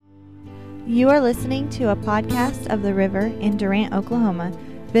You are listening to a podcast of The River in Durant, Oklahoma.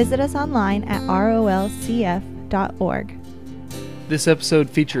 Visit us online at rolcf.org. This episode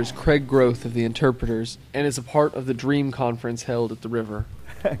features Craig Groethe of the Interpreters and is a part of the Dream Conference held at the River.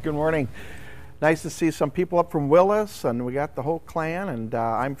 Good morning. Nice to see some people up from Willis, and we got the whole clan, and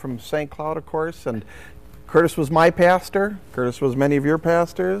I'm from St. Cloud, of course, and Curtis was my pastor. Curtis was many of your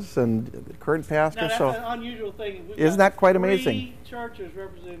pastors, and the current pastor. Now, that's so an unusual thing. Isn't that quite amazing? 3 churches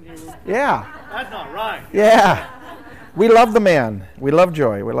represented here. Yeah. That's not right. Yeah. We love the man. We love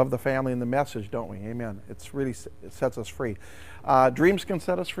Joy. We love the family and the message, don't we? Amen. It sets us free. Dreams can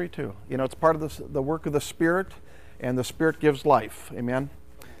set us free too. You know, it's part of the work of the Spirit, and the Spirit gives life. Amen.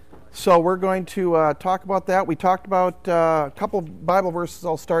 So we're going to talk about that. We talked about a couple of Bible verses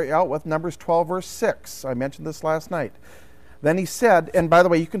I'll start out with. Numbers 12, verse 6. I mentioned this last night. Then he said, and by the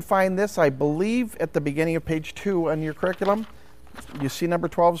way, you can find this, I believe, at the beginning of page 2 on your curriculum. You see number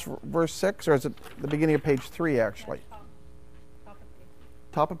 12, verse 6, or is it the beginning of page 3, actually?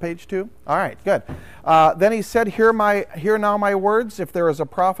 Top of page 2? All right, good. Then he said, Hear now my words. If there is a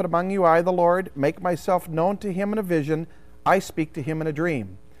prophet among you, I, the Lord, make myself known to him in a vision. I speak to him in a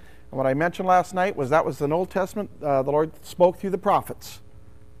dream. And what I mentioned last night was that was an Old Testament. The Lord spoke through the prophets,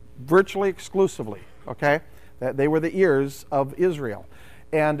 virtually exclusively, okay? That they were the ears of Israel.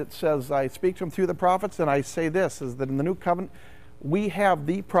 And it says, I speak to him through the prophets, and I say this, is that in the New Covenant, we have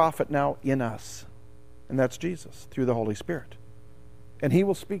the prophet now in us. And that's Jesus, through the Holy Spirit. And he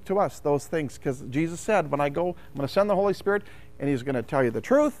will speak to us those things, because Jesus said, when I go, I'm going to send the Holy Spirit, and he's going to tell you the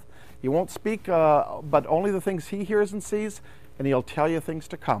truth. He won't speak, but only the things he hears and sees, and he'll tell you things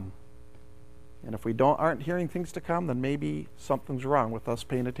to come. And if we aren't hearing things to come, then maybe something's wrong with us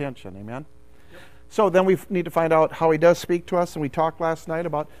paying attention. Amen? Yep. So then we need to find out how he does speak to us. And we talked last night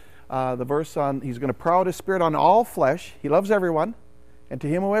about the verse on, he's going to pour out his Spirit on all flesh. He loves everyone. And to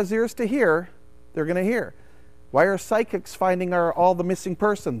him who has ears to hear, they're going to hear. Why are psychics finding all the missing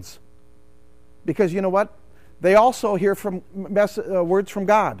persons? Because you know what? They also hear from words from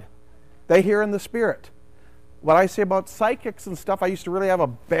God. They hear in the Spirit. What I say about psychics and stuff, I used to really have a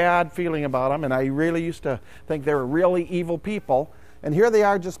bad feeling about them, and I really used to think they were really evil people. And here they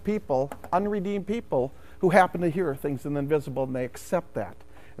are, just people, unredeemed people, who happen to hear things in the invisible, and they accept that.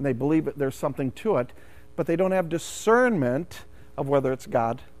 And they believe that there's something to it, but they don't have discernment of whether it's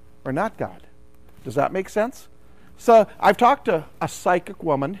God or not God. Does that make sense? So I've talked to a psychic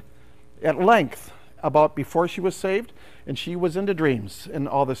woman at length about before she was saved, and she was into dreams and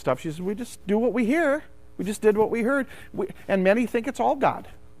all this stuff. She said, we just do what we hear. We just did what we heard. And many think it's all God.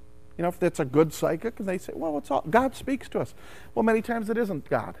 You know, if it's a good psychic, and they say, well, it's all God speaks to us. Well, many times it isn't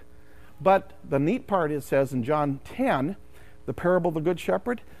God. But the neat part, it says in John 10, the parable of the Good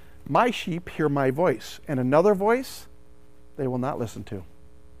Shepherd, my sheep hear my voice, and another voice they will not listen to.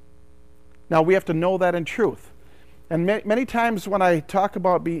 Now, we have to know that in truth. And many times when I talk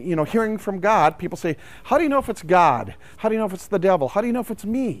about hearing from God, people say, how do you know if it's God? How do you know if it's the devil? How do you know if it's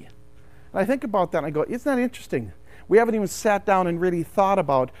me? And I think about that and I go, isn't that interesting? We haven't even sat down and really thought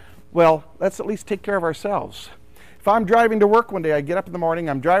about, well, let's at least take care of ourselves. If I'm driving to work one day, I get up in the morning,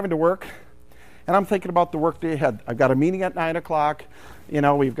 I'm driving to work, and I'm thinking about the work day ahead. I've got a meeting at 9 o'clock.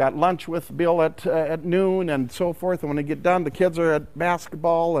 We've got lunch with Bill at noon and so forth. And when I get done, the kids are at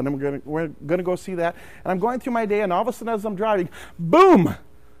basketball, and we're going to go see that. And I'm going through my day, and all of a sudden as I'm driving, boom!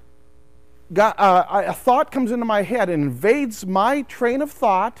 A thought comes into my head and invades my train of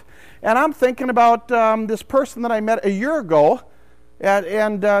thought, and I'm thinking about this person that I met a year ago,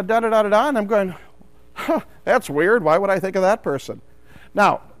 and I'm going, that's weird. Why would I think of that person?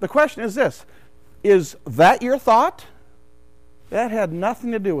 Now, the question is this. Is that your thought? That had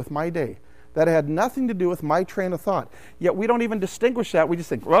nothing to do with my day. That had nothing to do with my train of thought. Yet we don't even distinguish that. We just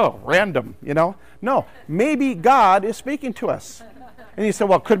think, oh, random, No, maybe God is speaking to us. And you say,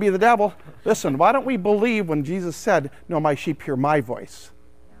 well, it could be the devil. Listen, why don't we believe when Jesus said, no, my sheep hear my voice?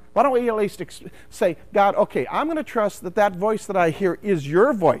 Why don't we at least say, God, okay, I'm going to trust that voice that I hear is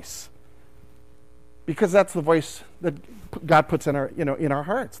your voice. Because that's the voice that God puts in our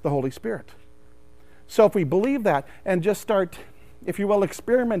hearts, the Holy Spirit. So if we believe that and just start, if you will,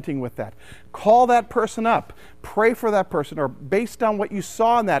 experimenting with that, call that person up, pray for that person, or based on what you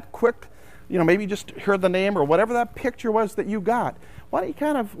saw in that quick, maybe you just heard the name or whatever that picture was that you got. Why don't you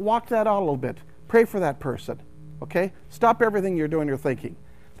kind of walk that out a little bit? Pray for that person, okay? Stop everything you're doing or thinking.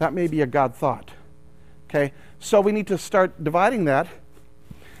 That may be a God thought, okay? So we need to start dividing that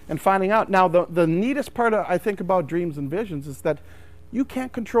and finding out. Now, the neatest part, I think, about dreams and visions is that you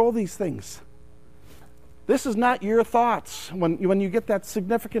can't control these things. This is not your thoughts when you get that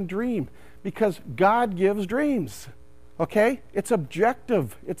significant dream, because God gives dreams. Okay? It's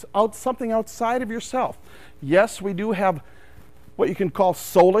objective. It's something outside of yourself. Yes, we do have what you can call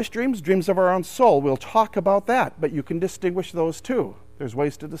soulish dreams, dreams of our own soul. We'll talk about that, but you can distinguish those too. There's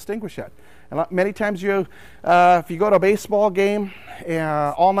ways to distinguish that. And many times if you go to a baseball game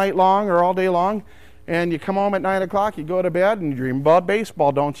all night long or all day long, and you come home at 9 o'clock, you go to bed and you dream about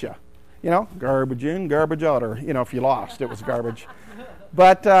baseball, don't you? You know, garbage in, garbage out, or, you know, if you lost, it was garbage.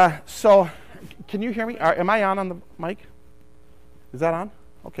 But, so, can you hear me? Am I on the mic? Is that on?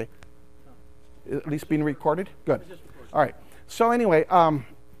 Okay. At least being recorded? Good. All right. So anyway,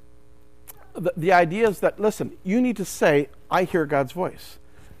 the idea is that, listen, you need to say, I hear God's voice.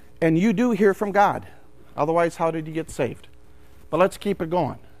 And you do hear from God. Otherwise, how did you get saved? But let's keep it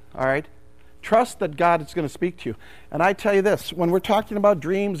going, all right? Trust that God is going to speak to you. And I tell you this, when we're talking about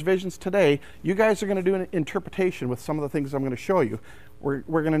dreams, visions today, you guys are going to do an interpretation with some of the things I'm going to show you. We're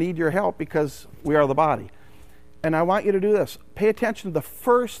going to need your help because we are the body. And I want you to do this. Pay attention to the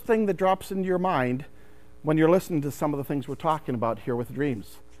first thing that drops into your mind when you're listening to some of the things we're talking about here with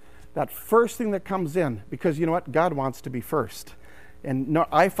dreams. That first thing that comes in, because you know what? God wants to be first. And no,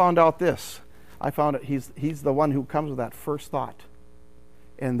 I found out this. I found it. He's the one who comes with that first thought.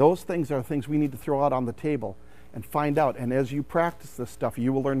 And those things are things we need to throw out on the table and find out. And as you practice this stuff,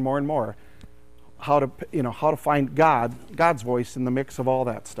 you will learn more and more how to find God's voice in the mix of all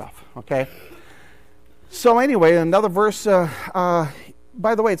that stuff. Okay. So anyway, another verse.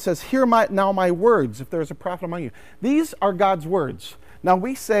 By the way, it says, "Hear now my words. If there is a prophet among you." These are God's words. Now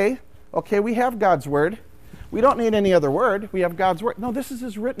we say, okay, we have God's word. We don't need any other word. We have God's word. No, this is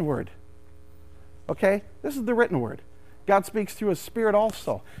His written word. Okay, this is the written word. God speaks through His Spirit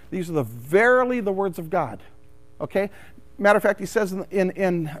also. These are verily the words of God. Okay? Matter of fact, He says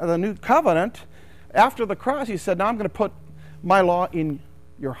in the New Covenant, after the cross, He said, now I'm going to put my law in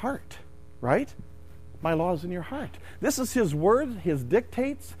your heart. Right? My law is in your heart. This is His word, His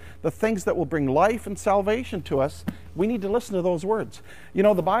dictates, the things that will bring life and salvation to us. We need to listen to those words. You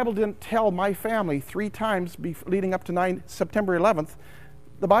know, the Bible didn't tell my family 3 times leading up to September 11th.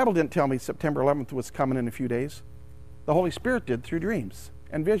 The Bible didn't tell me September 11th was coming in a few days. The Holy Spirit did through dreams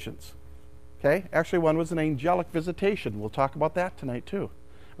and visions. Okay? Actually, one was an angelic visitation. We'll talk about that tonight too,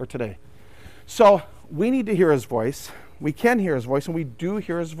 or today. So we need to hear His voice. We can hear His voice, and we do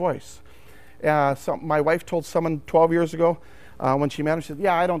hear His voice. My wife told someone 12 years ago when she met him, she said,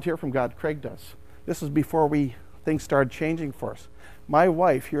 yeah, I don't hear from God. Craig does. This is before things started changing for us. My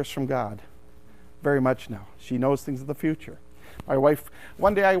wife hears from God very much now. She knows things of the future. My wife,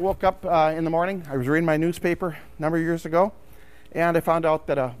 one day I woke up in the morning, I was reading my newspaper a number of years ago, and I found out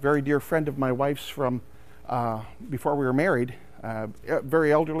that a very dear friend of my wife's from before we were married, a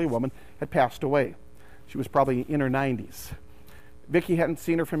very elderly woman, had passed away. She was probably in her 90s. Vicki hadn't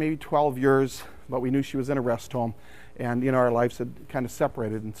seen her for maybe 12 years, but we knew she was in a rest home, and our lives had kind of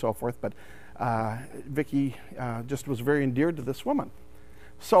separated and so forth, but Vicki just was very endeared to this woman.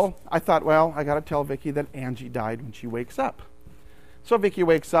 So I thought, well, I got to tell Vicki that Angie died when she wakes up. So Vicki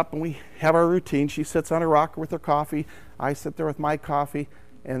wakes up and we have our routine. She sits on a rocker with her coffee. I sit there with my coffee.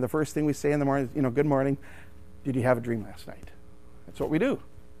 And the first thing we say in the morning is, good morning. Did you have a dream last night? That's what we do.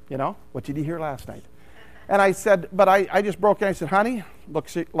 What did you hear last night? And I said, but I just broke in. I said, honey,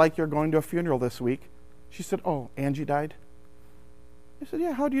 looks like you're going to a funeral this week. She said, oh, Angie died? I said,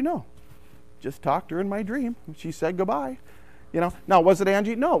 yeah, how do you know? Just talked to her in my dream. She said goodbye. Now, was it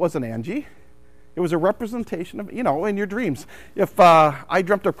Angie? No, it wasn't Angie. It was a representation of, in your dreams. If I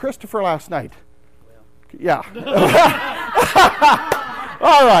dreamt of Christopher last night. Yeah.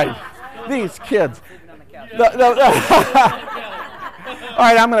 All right. These kids. All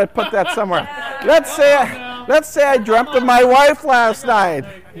right, I'm going to put that somewhere. Let's say I dreamt of my wife last night.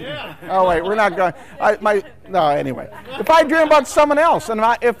 Oh, wait, we're not going. Anyway. If I dream about someone else, and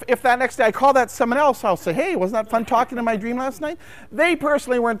if that next day I call that someone else, I'll say, hey, wasn't that fun talking in my dream last night? They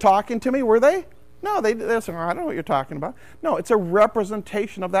personally weren't talking to me, were they? No, they say, I don't know what you're talking about. No, it's a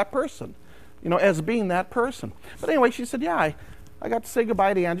representation of that person, as being that person. But anyway, she said, yeah, I got to say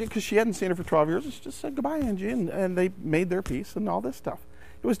goodbye to Angie because she hadn't seen her for 12 years. She just said goodbye, Angie, and they made their peace and all this stuff.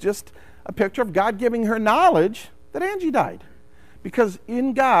 It was just a picture of God giving her knowledge that Angie died. Because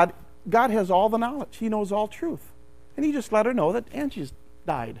in God has all the knowledge. He knows all truth. And He just let her know that Angie's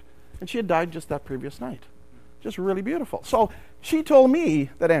died. And she had died just that previous night. Just really beautiful. So she told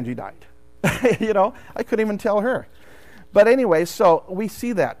me that Angie died. I couldn't even tell her. But anyway, so we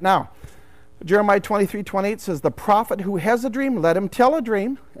see that. Now, Jeremiah 23:28 says, the prophet who has a dream, let him tell a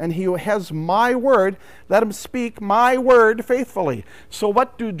dream, and he who has my word, let him speak my word faithfully. So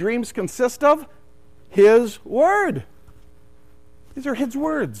what do dreams consist of? His word. These are His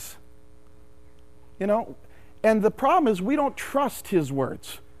words. And the problem is we don't trust his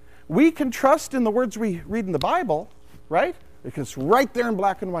words. We can trust in the words we read in the Bible, right? Because it's right there in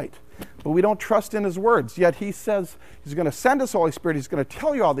black and white. But we don't trust in his words. Yet he says he's going to send us Holy Spirit. He's going to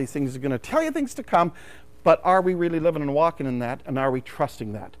tell you all these things. He's going to tell you things to come. But are we really living and walking in that? And are we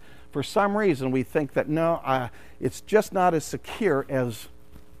trusting that? For some reason, we think that, no, it's just not as secure as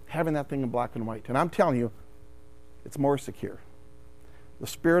having that thing in black and white. And I'm telling you, it's more secure. The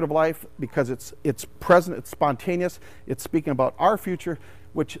Spirit of life, because it's present, it's spontaneous, it's speaking about our future,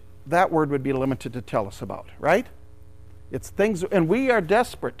 which that word would be limited to tell us about, right? It's things, and we are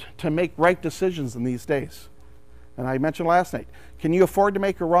desperate to make right decisions in these days. And I mentioned last night, can you afford to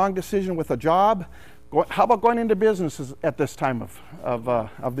make a wrong decision with a job? How about going into businesses at this time of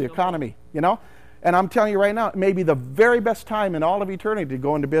the economy, you know? And I'm telling you right now, it may be the very best time in all of eternity to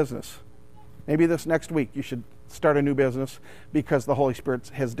go into business. Maybe this next week you should start a new business because the Holy Spirit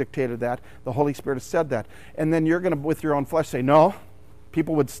has dictated that. The Holy Spirit has said that. And then you're going to, with your own flesh, say, no,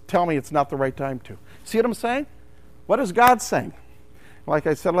 people would tell me it's not the right time to. See what I'm saying? What is God saying? Like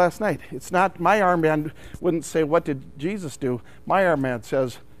I said last night, it's not, my armband wouldn't say, what did Jesus do? My armband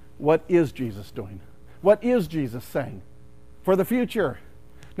says, what is Jesus doing? What is Jesus saying for the future?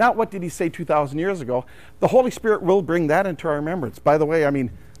 Not what did he say 2,000 years ago. The Holy Spirit will bring that into our remembrance. By the way, I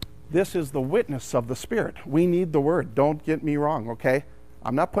mean, this is the witness of the Spirit. We need the Word. Don't get me wrong, okay?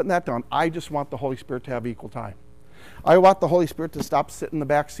 I'm not putting that down. I just want the Holy Spirit to have equal time. I want the Holy Spirit to stop sitting in the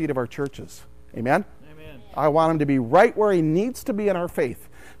back seat of our churches. Amen? Amen. I want him to be right where he needs to be in our faith.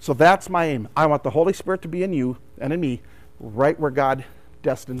 So that's my aim. I want the Holy Spirit to be in you and in me, right where God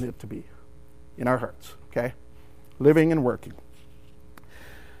destined it to be, in our hearts, okay? Living and working.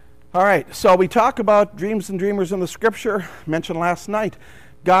 All right, so we talk about dreams and dreamers in the Scripture, mentioned last night.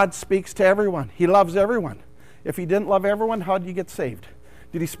 God speaks to everyone. He loves everyone. If he didn't love everyone, how did you get saved?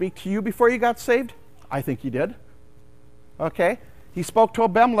 Did he speak to you before you got saved? I think he did. Okay? He spoke to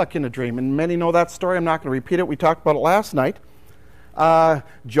Abimelech in a dream, and many know that story. I'm not going to repeat it. We talked about it last night.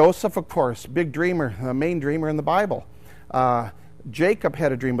 Joseph, of course, big dreamer, the main dreamer in the Bible. Jacob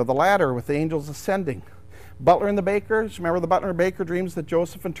had a dream of the ladder with the angels ascending. Butler and the bakers, remember the butler and baker dreams that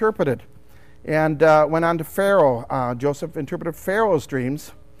Joseph interpreted. And went on to Pharaoh. Joseph interpreted Pharaoh's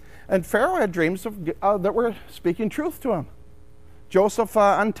dreams. And Pharaoh had dreams that were speaking truth to him. Joseph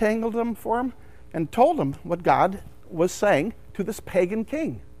untangled them for him and told him what God was saying to this pagan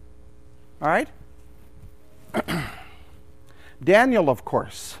king. All right? Daniel, of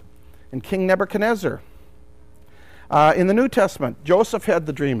course, and King Nebuchadnezzar. In the New Testament, Joseph had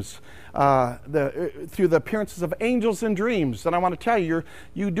the dreams through the appearances of angels in dreams. And I want to tell you,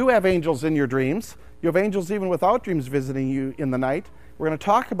 you do have angels in your dreams. You have angels even without dreams visiting you in the night. We're going to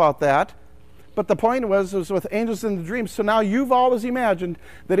talk about that. But the point was with angels in the dreams. So now you've always imagined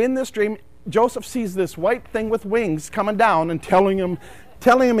that in this dream, Joseph sees this white thing with wings coming down and telling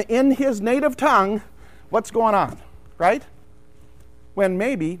him in his native tongue what's going on, right? When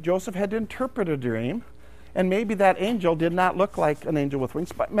maybe Joseph had to interpret a dream. And maybe that angel did not look like an angel with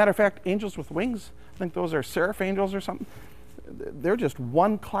wings. But matter of fact, angels with wings, I think those are seraph angels or something. They're just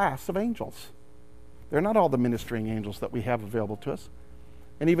one class of angels. They're not all the ministering angels that we have available to us.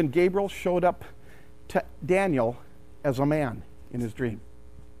 And even Gabriel showed up to Daniel as a man in his dream.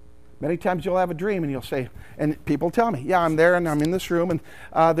 Many times you'll have a dream and you'll say, and people tell me, yeah, I'm there and I'm in this room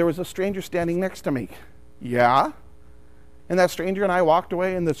and there was a stranger standing next to me. Yeah? And that stranger and I walked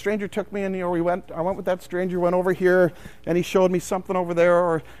away, and the stranger took me, and I went with that stranger, went over here, and he showed me something over there,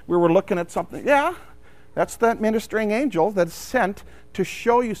 or we were looking at something. Yeah, that's that ministering angel that's sent to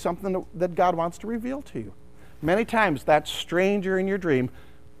show you something that God wants to reveal to you. Many times that stranger in your dream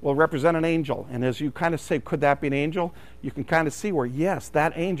will represent an angel, and as you kind of say, could that be an angel? You can kind of see where, yes,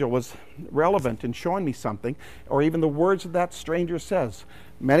 that angel was relevant in showing me something, or even the words that stranger says.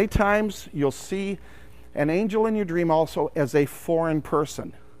 Many times you'll see an angel in your dream also as a foreign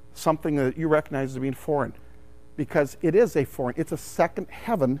person, something that you recognize as being foreign, because it is it's a second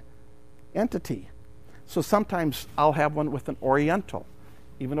heaven entity. So sometimes I'll have one with an oriental,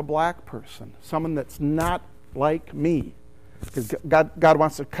 even a black person, someone that's not like me, because God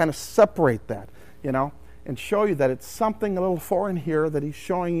wants to kind of separate that, you know, and show you that it's something a little foreign here that he's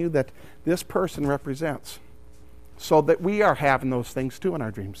showing you that this person represents, so that we are having those things too in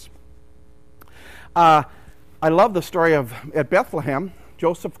our dreams. I love the story at Bethlehem.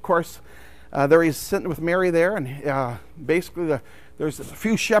 Joseph, of course, there he's sitting with Mary there, and basically there's a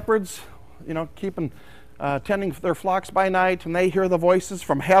few shepherds, you know, keeping tending their flocks by night, and they hear the voices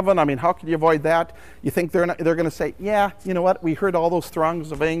from heaven. I mean, how can you avoid that? You think they're going to say, yeah, you know what? We heard all those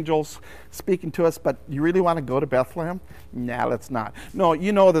throngs of angels speaking to us, but you really want to go to Bethlehem? Nah, let's not. No,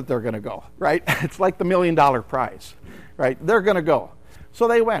 you know that they're going to go, right? It's like the $1 million prize, right? They're going to go. So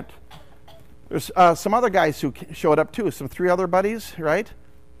they went. There's some other guys who showed up too, some 3 other buddies, right?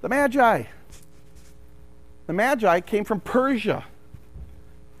 The Magi. The Magi came from Persia.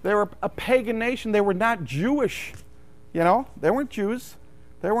 They were a pagan nation. They were not Jewish. You know, they weren't Jews.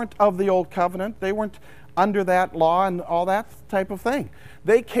 They weren't of the old covenant. They weren't under that law and all that type of thing.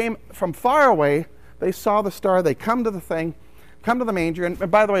 They came from far away. They saw the star. They come to the thing, come to the manger.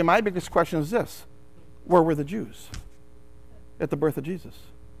 And by the way, my biggest question is this. Where were the Jews at the birth of Jesus?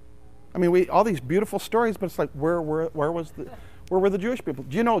 I mean, all these beautiful stories, but it's like, where were the Jewish people?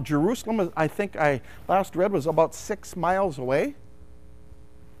 Do you know Jerusalem, I think I last read, was about 6 miles away?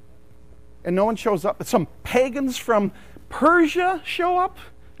 And no one shows up. Some pagans from Persia show up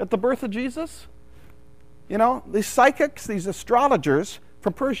at the birth of Jesus. You know, these psychics, these astrologers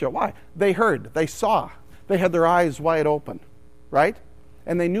from Persia. Why? They heard, they saw, they had their eyes wide open, right?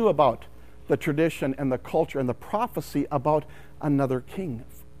 And they knew about the tradition and the culture and the prophecy about another king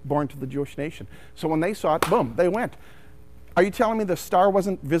born to the Jewish nation. So when they saw it, boom, they went. Are you telling me the star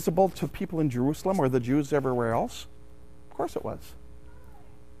wasn't visible to people in Jerusalem or the Jews everywhere else? Of course it was.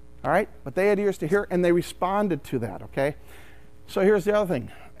 All right? But they had ears to hear, and they responded to that, okay? So here's the other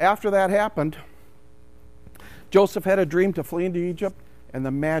thing. After that happened, Joseph had a dream to flee into Egypt, and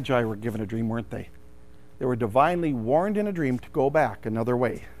the Magi were given a dream, weren't they? They were divinely warned in a dream to go back another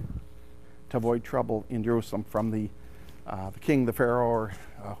way to avoid trouble in Jerusalem from the king, the Pharaoh, or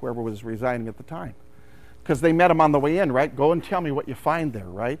whoever was residing at the time. Because they met him on the way in, right? Go and tell me what you find there,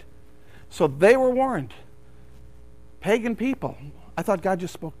 right? So they were warned. Pagan people. I thought God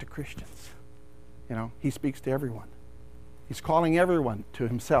just spoke to Christians. You know, he speaks to everyone. He's calling everyone to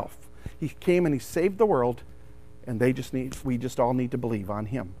himself. He came and he saved the world, and we just all need to believe on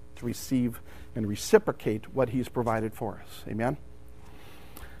him to receive and reciprocate what he's provided for us. Amen?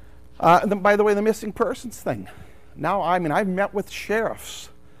 And then, by the way, the missing persons thing. Now, I mean, I've met with sheriffs,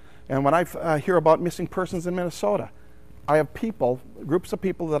 and when I hear about missing persons in Minnesota, I have groups of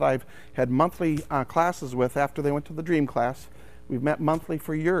people that I've had monthly classes with after they went to the Dream class. We've met monthly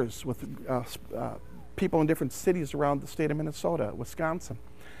for years with people in different cities around the state of Minnesota, Wisconsin.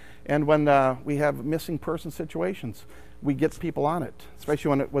 And when we have missing person situations, we get people on it, especially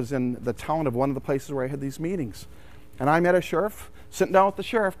when it was in the town of one of the places where I had these meetings. And I met a sheriff, sitting down with the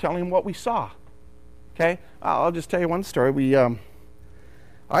sheriff, telling him what we saw. Okay? I'll just tell you one story.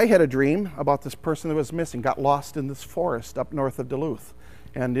 I had a dream about this person that was missing, got lost in this forest up north of Duluth.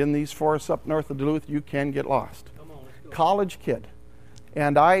 And in these forests up north of Duluth, you can get lost. College kid.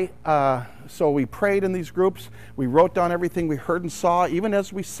 And so we prayed in these groups. We wrote down everything we heard and saw. Even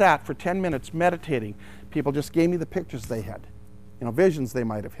as we sat for 10 minutes meditating, people just gave me the pictures they had, visions they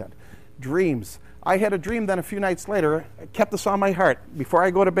might have had, dreams. I had a dream then a few nights later. I kept this on my heart. Before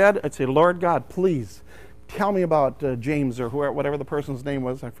I go to bed, I'd say, Lord God, please tell me about James or whatever the person's name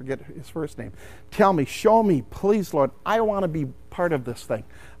was. I forget his first name. Tell me, show me, please, Lord. I want to be part of this thing.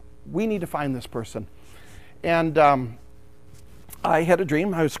 We need to find this person. And I had a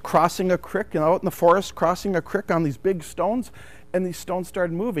dream. I was crossing a creek, out in the forest, crossing a creek on these big stones, and these stones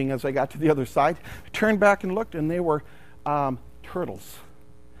started moving as I got to the other side. I turned back and looked, and they were turtles.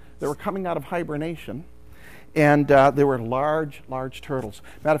 They were coming out of hibernation, and they were large, large turtles.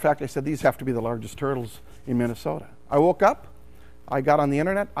 Matter of fact, I said, these have to be the largest turtles in Minnesota. I woke up. I got on the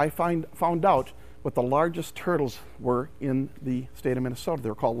internet. I found out what the largest turtles were in the state of Minnesota. They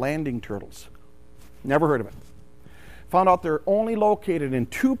were called landing turtles. Never heard of it. Found out they're only located in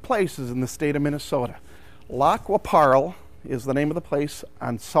 2 places in the state of Minnesota. Lac La Parle is the name of the place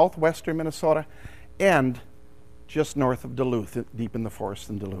on southwestern Minnesota, and just north of Duluth, deep in the forest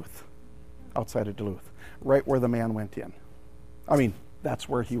in Duluth, outside of Duluth, right where the man went in. I mean, that's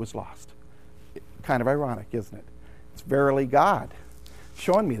where he was lost. Kind of ironic, isn't it? It's verily God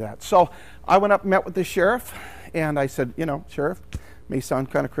showing me that. So I went up and met with the sheriff, and I said, Sheriff, may sound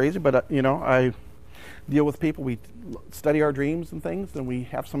kind of crazy, but, I deal with people. We study our dreams and things, and we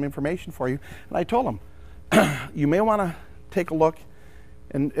have some information for you. And I told him, you may want to take a look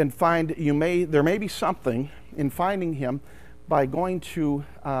and find, there may be something in finding him by going to,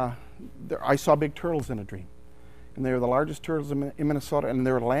 I saw big turtles in a dream. And they were the largest turtles in Minnesota, and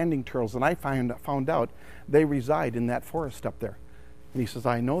they were landing turtles. And I found out they reside in that forest up there. And he says,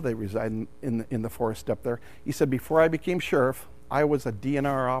 I know they reside in the forest up there. He said, before I became sheriff, I was a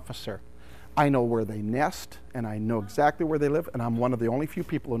DNR officer. I know where they nest, and I know exactly where they live, and I'm one of the only few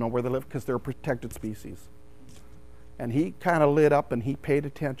people who know where they live because they're a protected species. And he kind of lit up and he paid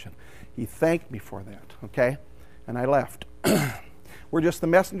attention. He thanked me for that, okay? And I left. We're just the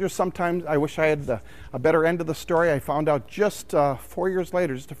messengers. Sometimes I wish I had a better end of the story. I found out just 4 years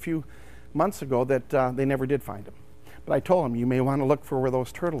later, just a few months ago, that they never did find him. But I told him, you may want to look for where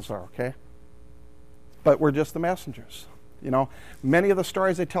those turtles are, okay? But we're just the messengers. You know, many of the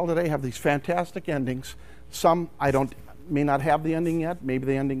stories I tell today have these fantastic endings. Some may not have the ending yet. Maybe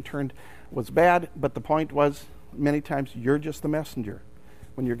the ending was bad, but the point was, many times you're just the messenger.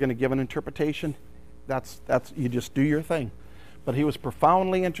 When you're going to give an interpretation, that's you just do your thing. But he was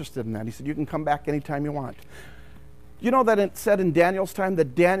profoundly interested in that. He said, you can come back anytime you want. You know that it said in Daniel's time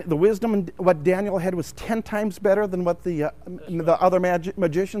that the wisdom in what Daniel had was 10 times better than what the other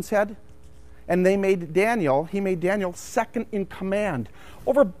magicians had? And he made Daniel second in command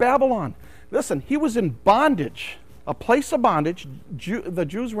over Babylon. Listen, he was in bondage, a place of bondage. The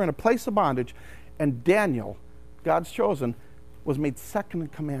Jews were in a place of bondage, and Daniel, God's chosen, was made second in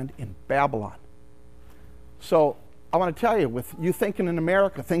command in Babylon. So I want to tell you, with you thinking in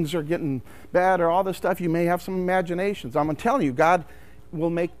America things are getting bad or all this stuff, you may have some imaginations. I'm telling you, God will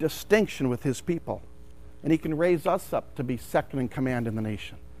make distinction with his people, and he can raise us up to be second in command in the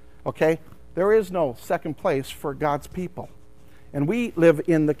nation. Okay? There is no second place for God's people. And we live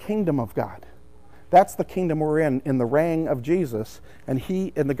in the kingdom of God. That's the kingdom we're in the reign of Jesus. And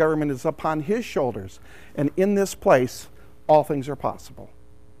the government is upon his shoulders. And in this place, all things are possible.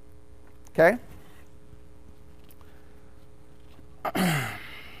 Okay?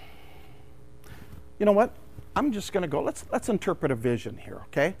 You know what? I'm just going to go. Let's interpret a vision here,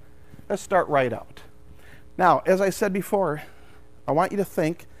 okay? Let's start right out. Now, as I said before, I want you to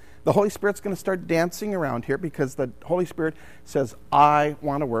think the Holy Spirit's going to start dancing around here because the Holy Spirit says, I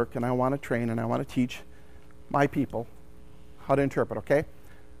want to work and I want to train and I want to teach my people how to interpret, okay?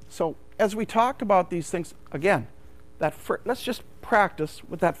 So as we talk about these things, again, let's just practice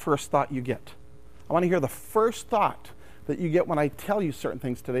with that first thought you get. I want to hear the first thought that you get when I tell you certain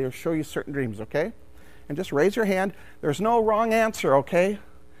things today or show you certain dreams, okay? And just raise your hand. There's no wrong answer, okay?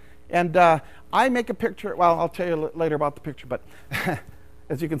 And I make a picture. Well, I'll tell you later about the picture, but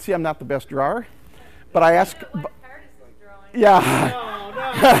as you can see, I'm not the best drawer. But I ask... Yeah.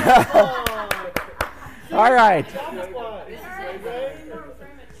 No. All right.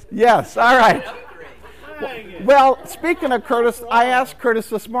 Yes, all right. Well, speaking of Curtis, I asked Curtis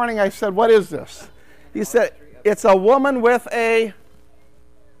this morning, I said, what is this? He said, it's a woman with an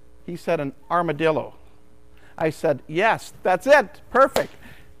armadillo. I said, yes, that's it. Perfect.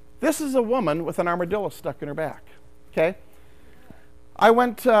 This is a woman with an armadillo stuck in her back. Okay? I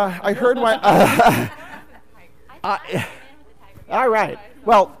heard one. All right.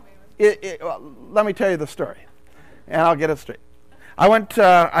 Well, let me tell you the story, and I'll get it straight.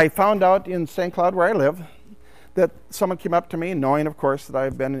 I found out in St. Cloud, where I live, that someone came up to me, knowing, of course, that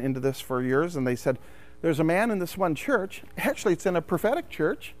I've been into this for years, and they said, there's a man in this one church. Actually, it's in a prophetic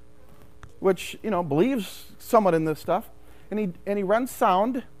church, which, believes somewhat in this stuff, and he runs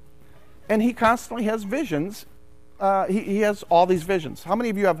sound, and he constantly has visions. He has all these visions. How many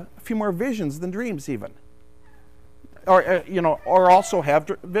of you have a few more visions than dreams even? Or also have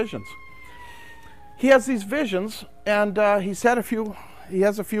visions? He has these visions, and he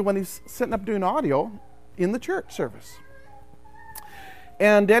has a few when he's sitting up doing audio in the church service.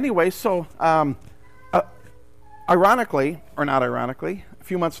 And anyway, so ironically, or not ironically, a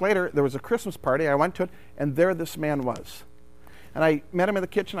few months later, there was a Christmas party. I went to it, and there this man was. And I met him in the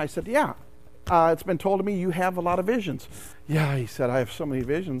kitchen. I said, yeah, it's been told to me you have a lot of visions. Yeah, he said, I have so many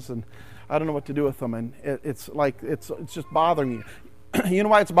visions, and I don't know what to do with them. And it's just bothering me. You know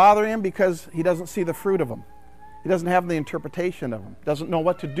why it's bothering him? Because he doesn't see the fruit of them. He doesn't have the interpretation of them. Doesn't know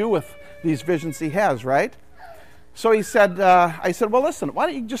what to do with these visions he has, right? So he said, I said, well, listen, why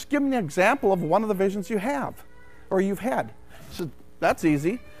don't you just give me an example of one of the visions you have or you've had? He said, that's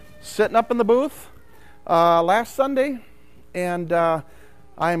easy. Sitting up in the booth last Sunday, and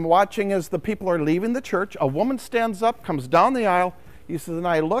I'm watching as the people are leaving the church. A woman stands up, comes down the aisle. He says, and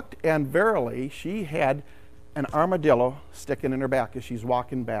I looked, and verily she had an armadillo sticking in her back as she's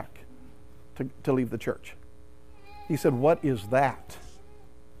walking back to leave the church. He said, what is that?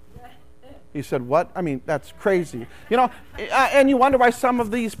 He said, what? I mean, that's crazy. And you wonder why some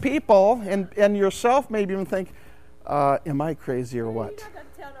of these people, and yourself maybe even think, am I crazy or what? You're not going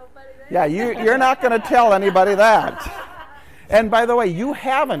to tell nobody that. Yeah, you're not going to tell anybody that. And by the way, you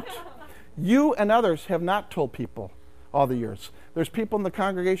and others have not told people all the years. There's people in the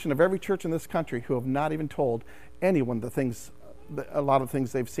congregation of every church in this country who have not even told anyone the things a lot of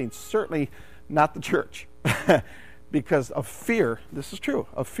things they've seen. Certainly not the church. Because of fear, this is true,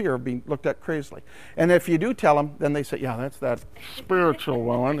 of fear of being looked at crazily. And if you do tell them, then they say, yeah, that's that spiritual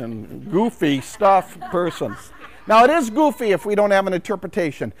one and goofy stuff person. Now, it is goofy if we don't have an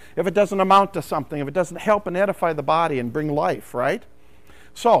interpretation, if it doesn't amount to something, if it doesn't help and edify the body and bring life, right?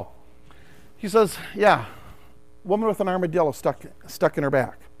 So, he says, yeah, woman with an armadillo stuck in her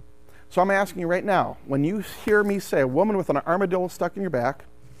back. So I'm asking you right now, when you hear me say a woman with an armadillo stuck in your back,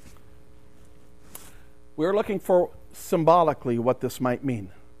 we're looking for symbolically what this might mean.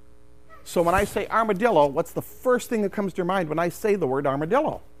 So when I say armadillo, what's the first thing that comes to your mind when I say the word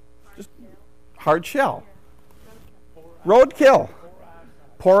armadillo? Just hard shell. Roadkill.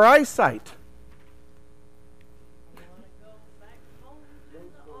 Poor eyesight.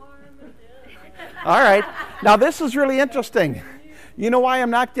 All right. Now this is really interesting. You know why I'm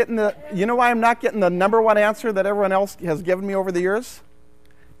not getting the number one answer that everyone else has given me over the years?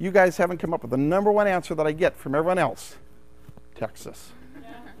 You guys haven't come up with the number one answer that I get from everyone else. Texas.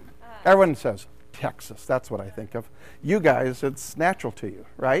 Everyone says, Texas. That's what I think of. You guys, it's natural to you,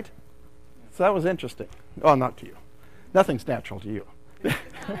 right? So that was interesting. Oh, not to you. Nothing's natural to you.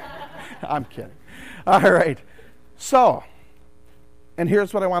 I'm kidding. All right. So, and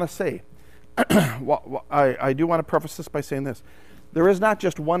here's what I want to say. I do want to preface this by saying this. There is not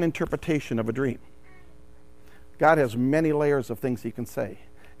just one interpretation of a dream. God has many layers of things he can say.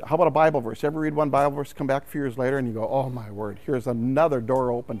 How about a Bible verse? Ever read one Bible verse, come back a few years later, and you go, oh, my word, here's another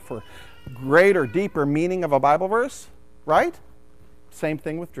door open for greater, deeper meaning of a Bible verse, right? Same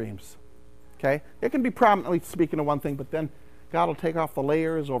thing with dreams, okay? It can be prominently speaking of one thing, but then God will take off the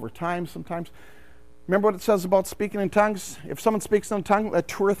layers over time sometimes. Remember what it says about speaking in tongues? If someone speaks in a tongue, let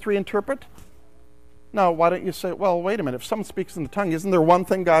two or three interpret. Now, why don't you say, well, wait a minute, if someone speaks in the tongue, isn't there one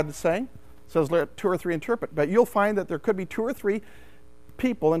thing God is saying? It says let two or three interpret. But you'll find that there could be two or three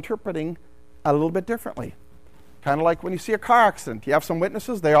people interpreting a little bit differently. Kind of like when you see a car accident. You have some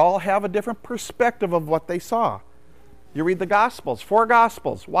witnesses, they all have a different perspective of what they saw. You read the Gospels, 4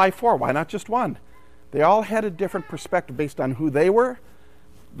 Gospels. Why 4? Why not just one? They all had a different perspective based on who they were,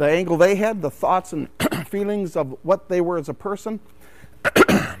 the angle they had, the thoughts and feelings of what they were as a person,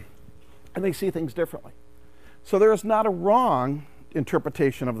 and they see things differently. So there is not a wrong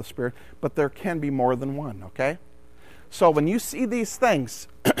interpretation of the Spirit, but there can be more than one, okay? So when you see these things,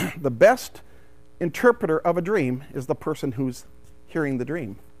 the best interpreter of a dream is the person who's hearing the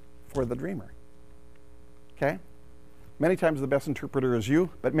dream for the dreamer. Okay? Many times the best interpreter is you,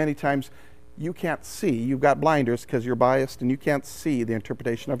 but many times you can't see. You've got blinders because you're biased and you can't see the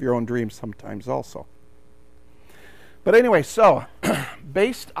interpretation of your own dreams sometimes also. But anyway, so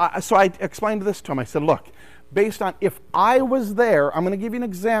so I explained this to him. I said, look, based on if I was there, I'm going to give you an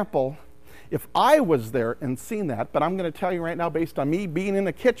example. If I was there and seen that, but I'm going to tell you right now, based on me being in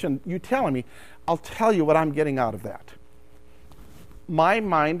the kitchen, you telling me, I'll tell you what I'm getting out of that. My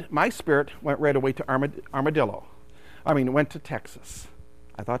mind, my spirit went right away to armadillo. Went to Texas.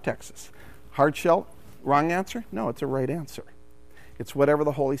 I thought Texas. Hard shell, wrong answer? No, it's a right answer. It's whatever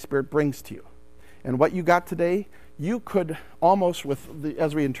the Holy Spirit brings to you. And what you got today, you could almost,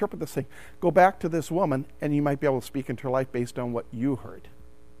 as we interpret this thing, go back to this woman and you might be able to speak into her life based on what you heard.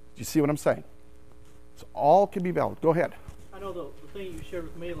 Do you see what I'm saying? So all can be valid. Go ahead. I know the thing you shared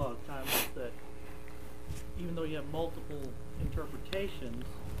with me a lot of times is that even though you have multiple interpretations,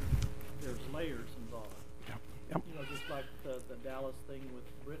 there's layers involved. Yep. Just like the Dallas thing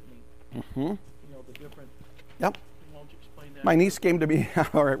with Brittany. Mm-hmm. The different. Yep. Why don't you explain that? My niece came to me.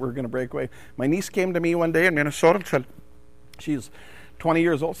 All right, we're going to break away. My niece came to me one day in Minnesota and said, she's 20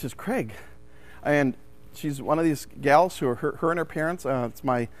 years old. She says, Craig, and she's one of these gals who are her and her parents. It's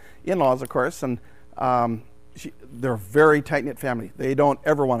my in-laws, of course, and they're a very tight-knit family. They don't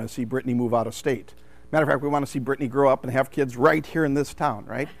ever want to see Brittany move out of state. Matter of fact, we want to see Brittany grow up and have kids right here in this town,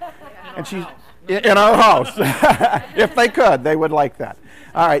 right? And she's in our house. If they could, they would like that.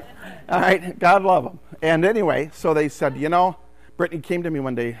 All right. God love them. And anyway, so they said, Brittany came to me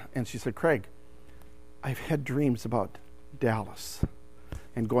one day and she said, Craig, I've had dreams about Dallas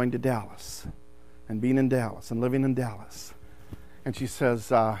and going to Dallas and being in Dallas and living in Dallas. And she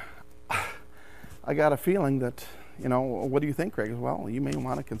says, I got a feeling that, what do you think, Craig? Well, you may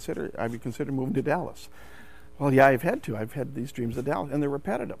want to consider, have you considered moving to Dallas? Well, yeah, I've had to. I've had these dreams of Dallas, and they're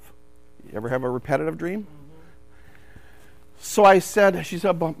repetitive. You ever have a repetitive dream? Mm-hmm. So she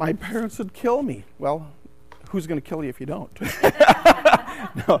said, but my parents would kill me. Well, who's going to kill you if you don't?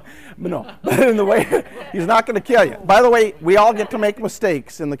 No. But in the way, he's not going to kill you. By the way, we all get to make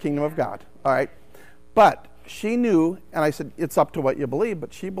mistakes in the kingdom of God. All right? But she knew, and I said, it's up to what you believe,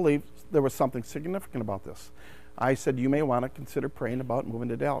 but she believed there was something significant about this. I said, you may want to consider praying about moving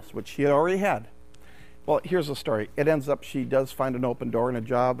to Dallas, which she had already had. Well, here's the story. It ends up she does find an open door and a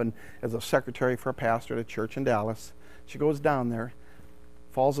job and as a secretary for a pastor at a church in Dallas. She goes down there,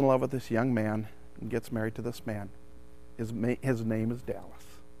 falls in love with this young man, and gets married to this man. His name is Dallas.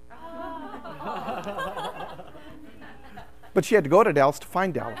 But she had to go to Dallas to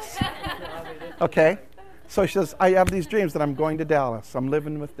find Dallas. Okay? So she says, I have these dreams that I'm going to Dallas. I'm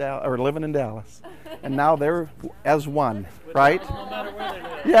living in Dallas. And now they're as one, right? No matter where they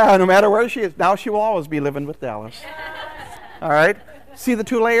live. Yeah, no matter where she is. Now she will always be living with Dallas. All right? See the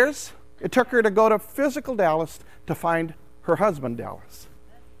two layers? It took her to go to physical Dallas to find her husband, Dallas.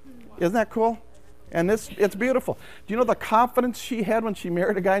 Isn't that cool? And it's beautiful. Do you know the confidence she had when she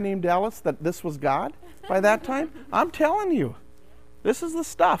married a guy named Dallas that this was God by that time? I'm telling you, this is the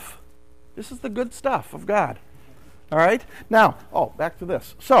stuff. This is the good stuff of God. All right? Now, back to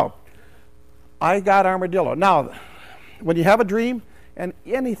this. So, I got armadillo. Now, when you have a dream and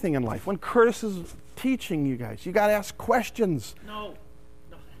anything in life, when Curtis is teaching you guys, you got to ask questions. No.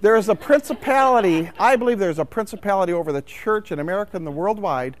 There is a principality, I believe there's a principality over the church in America and the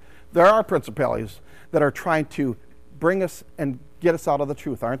worldwide. There are principalities that are trying to bring us and get us out of the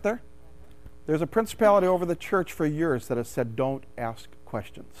truth, aren't there? There's a principality over the church for years that has said, don't ask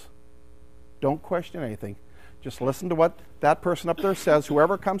questions. Don't question anything. Just listen to what that person up there says.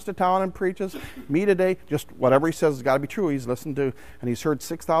 Whoever comes to town and preaches, me today, just whatever he says has got to be true. He's listened to, and he's heard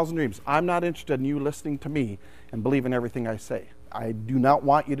 6,000 dreams. I'm not interested in you listening to me and believing everything I say. I do not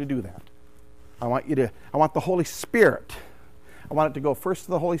want you to do that. I want the Holy Spirit. I want it to go first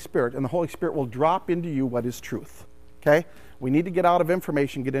to the Holy Spirit, and the Holy Spirit will drop into you what is truth. Okay? We need to get out of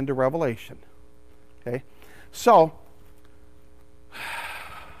information, get into revelation. Okay? So,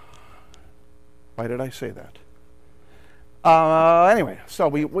 why did I say that? Anyway, so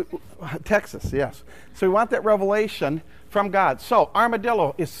we Texas, yes. So we want that revelation from God. So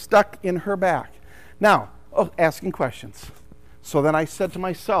armadillo is stuck in her back. Now, asking questions. So then I said to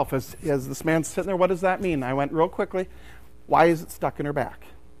myself, as this man's sitting there, what does that mean? I went real quickly. Why is it stuck in her back?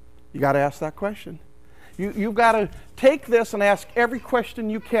 You got to ask that question. You've got to take this and ask every question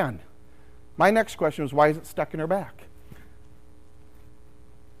you can. My next question was, why is it stuck in her back?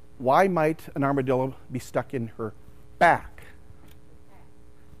 Why might an armadillo be stuck in her back?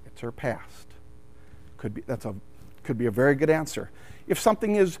 It's her past. Could be a very good answer. If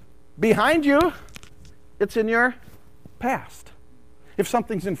something is behind you, it's in your past. If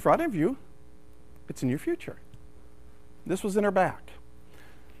something's in front of you, it's in your future. This was in her back.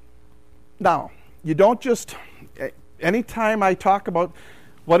 Now, you don't just, anytime I talk about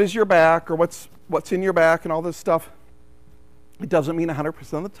what is your back or what's in your back and all this stuff, it doesn't mean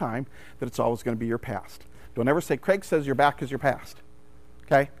 100% of the time that it's always going to be your past. Don't ever say, Craig says your back is your past.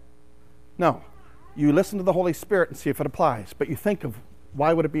 Okay? No. You listen to the Holy Spirit and see if it applies. But you think of,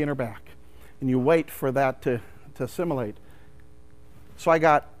 why would it be in her back? And you wait for that to assimilate.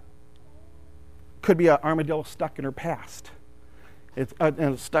 So could be an armadillo stuck in her past. And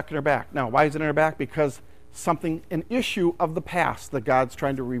it's stuck in her back. Now, why is it in her back? Because an issue of the past that God's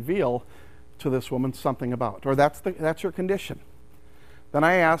trying to reveal to this woman something about. Or that's her condition. Then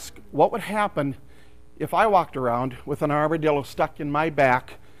I ask, what would happen if I walked around with an armadillo stuck in my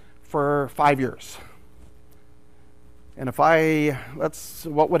back for 5 years? And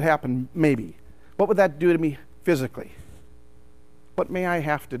what would happen maybe? What would that do to me physically? What may I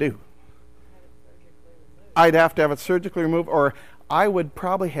have to do? I'd have to have it surgically removed, or I would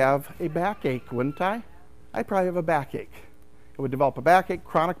probably have a backache, wouldn't I? I'd probably have a backache. It would develop a backache,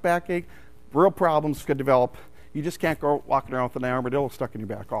 chronic backache, real problems could develop. You just can't go walking around with an armadillo stuck in your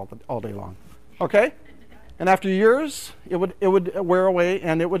back all day long. Okay? And after years, it would wear away,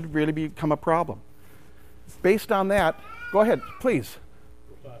 and it would really become a problem. Based on that, go ahead, please.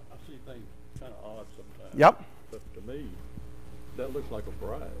 I see things kind of odd sometimes. Yep. But to me, that looks like a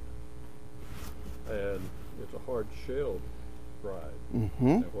bride. And it's a hard-shelled bride. Mm-hmm.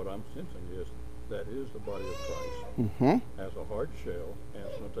 And what I'm sensing is that is the body of Christ. Mm-hmm. Has a hard shell, and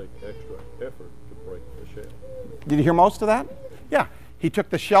it's going to take extra effort to break the shell. Did you hear most of that? Yeah. He took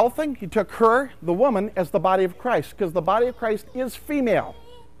the shell thing, he took her, the woman, as the body of Christ, because the body of Christ is female.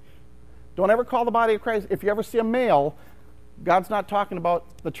 Don't ever call the body of Christ, if you ever see a male, God's not talking about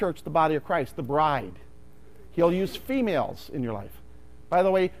the church, the body of Christ, the bride. He'll use females in your life. By the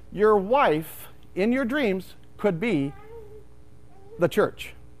way, your wife, in your dreams, could be the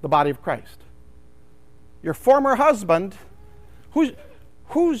church, the body of Christ. Your former husband,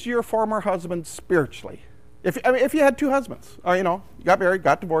 who's your former husband spiritually? If you had two husbands, or you got married,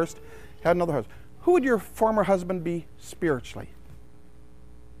 got divorced, had another husband, who would your former husband be spiritually?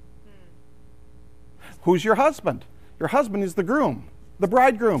 Who's your husband? Your husband is the groom, the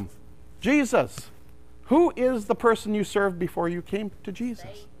bridegroom, Jesus. Who is the person you served before you came to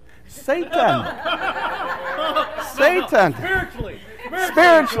Jesus? Satan. Satan. Spiritually. Yeah.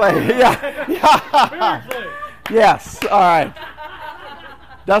 Spiritually. Yes. All right.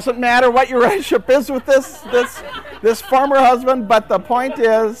 Doesn't matter what your relationship is with this former husband, but the point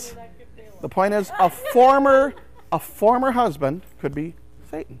is a former husband could be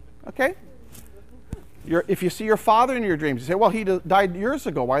Satan. Okay? If you see your father in your dreams, you say, well, he died years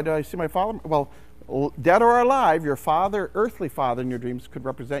ago. Why did I see my father? Well, dead or alive, your father, earthly father in your dreams could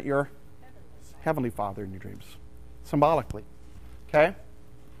represent your heavenly father in your dreams, symbolically. Okay?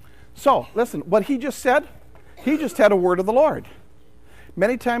 So, listen, what he just said, he just had a word of the Lord.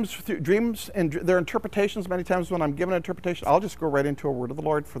 Many times through dreams and their interpretations, many times when I'm given an interpretation, I'll just go right into a word of the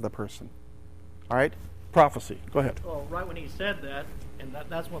Lord for the person. All right? Prophecy. Go ahead. Well, right when he said that, and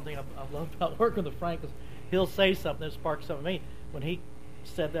that's one thing I've loved about working with Frank, is he'll say something that sparks something in me. When he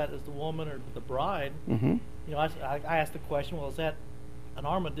said that as the woman or the bride, Mm-hmm. you know, I asked the question, well, is that an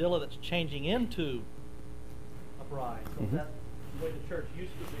armadillo that's changing into a bride? So is that the way the church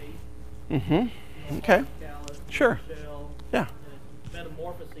used to be? Mm-hmm. You know, Okay. Callous, Sure. shell, Yeah. and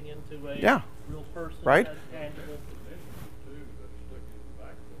metamorphosing into a Yeah. real person, Right. that's tangible.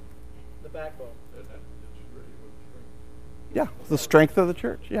 The backbone. Yeah, the strength of the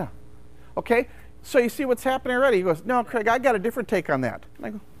church, yeah. Okay, so you see what's happening already. He goes, no, Craig, I got a different take on that. And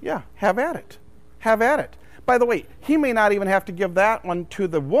I go, yeah, have at it. Have at it. By the way, he may not even have to give that one to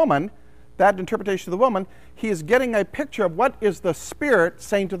the woman, that interpretation to the woman. He is getting a picture of what is the Spirit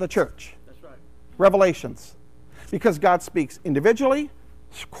saying to the church. That's right. Revelations. Because God speaks individually,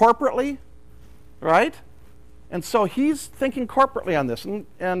 corporately, right? And so he's thinking corporately on this.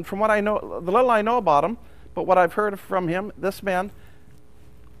 And from what I know, the little I know about him, but what I've heard from him, this man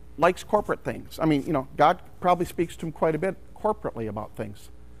likes corporate things. I mean, you know, God probably speaks to him quite a bit corporately about things.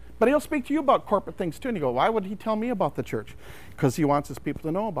 But he'll speak to you about corporate things too. And you go, why would he tell me about the church? Because he wants his people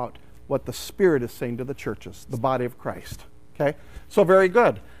to know about what the Spirit is saying to the churches, the body of Christ. Okay? So very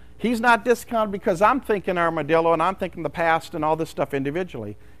good. He's not discounted because I'm thinking armadillo and I'm thinking the past and all this stuff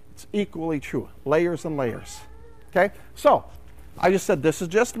individually. It's equally true. Layers and layers. Okay? So, I just said, this is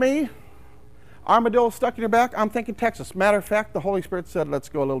just me. Armadillo stuck in your back, I'm thinking Texas. Matter of fact, the Holy Spirit said, let's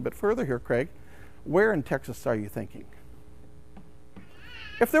go a little bit further here, Craig. Where in Texas are you thinking?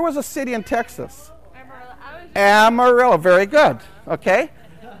 If there was a city in Texas. Amarillo. Very good. Okay?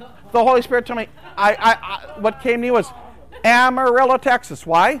 The Holy Spirit told me, what came to me was Amarillo, Texas.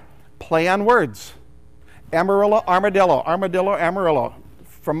 Why? Play on words. Amarillo, armadillo, armadillo, Amarillo.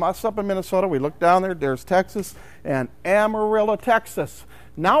 From us up in Minnesota, we look down there, there's Texas, and Amarillo, Texas.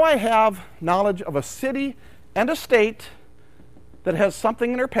 Now I have knowledge of a city and a state that has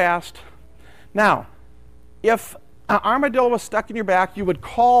something in their past. Now, if an armadillo was stuck in your back, you would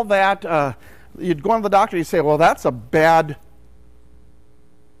call that, you'd go to the doctor, you'd say, well, that's a bad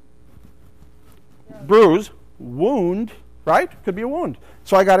bruise, wound, right? Could be a wound.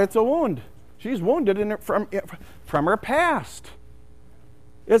 So I got it's a wound. She's wounded from her past.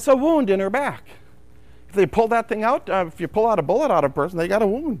 It's a wound in her back. If they pull that thing out, if you pull out a bullet out of a person, they got a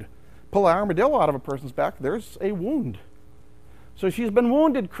wound. Pull an armadillo out of a person's back, there's a wound. So she's been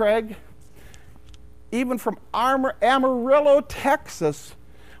wounded, Craig, even from Amarillo, Texas.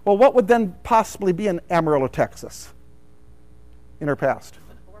 Well, what would then possibly be in Amarillo, Texas in her past?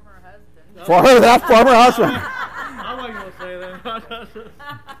 That former husband. I'm not going to say that.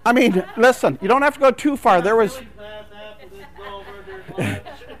 I mean, listen, you don't have to go too far. There's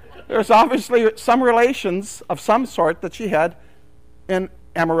obviously some relations of some sort that she had in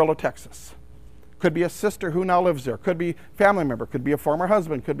Amarillo, Texas. Could be a sister who now lives there. Could be a family member. Could be a former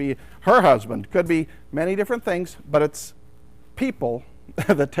husband. Could be her husband. Could be many different things, but it's people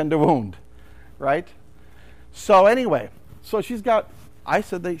that tend to wound, right? So anyway, so she's got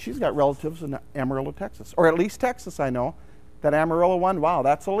relatives in Amarillo, Texas. Or at least Texas, I know. That Amarillo one, wow,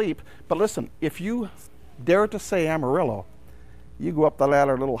 that's a leap. But listen, if you dare to say Amarillo, you go up the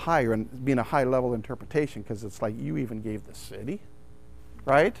ladder a little higher and be in a high-level interpretation because it's like you even gave the city,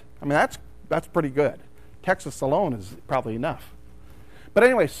 right? I mean, that's pretty good. Texas alone is probably enough. But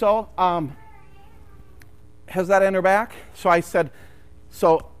anyway, so has that in her back? So I said,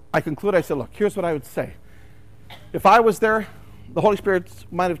 I conclude, I said, look, here's what I would say. If I was there, the Holy Spirit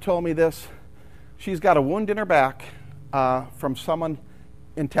might have told me this. She's got a wound in her back from someone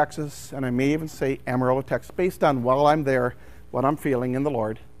in Texas, and I may even say Amarillo, Texas, based on while I'm there, what I'm feeling in the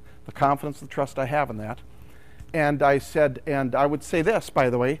Lord, the confidence, the trust I have in that. And I said, and I would say this, by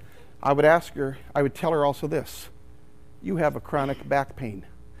the way, I would ask her, I would tell her also this, you have a chronic back pain.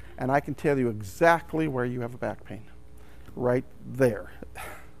 And I can tell you exactly where you have a back pain. Right there.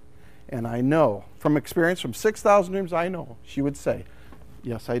 And I know, from experience, from 6,000 dreams, I know, she would say,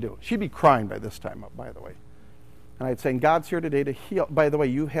 yes, I do. She'd be crying by this time, by the way. And I'd say, God's here today to heal. By the way,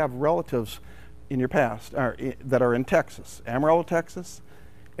 you have relatives in your past that are in Texas, Amarillo, Texas,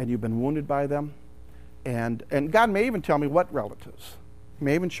 and you've been wounded by them. And God may even tell me what relatives. He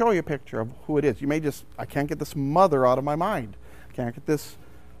may even show you a picture of who it is. You may just, I can't get this mother out of my mind. I can't get this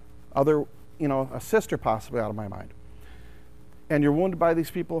other, a sister possibly out of my mind. And you're wounded by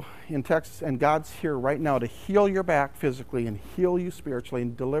these people in Texas, and God's here right now to heal your back physically and heal you spiritually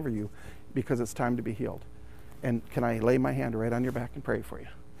and deliver you because it's time to be healed. And can I lay my hand right on your back and pray for you?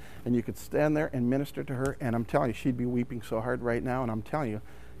 And you could stand there and minister to her, and I'm telling you, she'd be weeping so hard right now, and I'm telling you,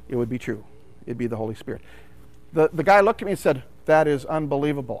 it would be true. It'd be the Holy Spirit. The guy looked at me and said, that is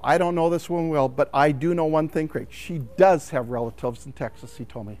unbelievable. I don't know this woman well, but I do know one thing, Craig. She does have relatives in Texas, he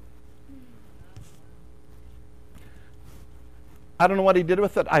told me. I don't know what he did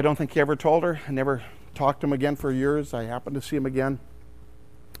with it. I don't think he ever told her. I never talked to him again for years. I happened to see him again.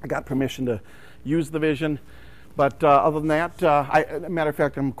 I got permission to use the vision. But other than that, matter of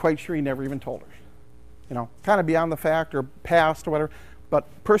fact, I'm quite sure he never even told her. Kind of beyond the fact or past or whatever. But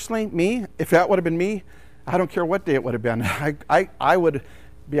personally, me, if that would have been me, I don't care what day it would have been. I would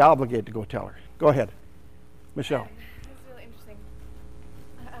be obligated to go tell her. Go ahead. Michelle. It's really interesting.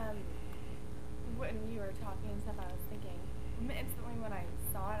 When you were talking and stuff, I was thinking, instantly when I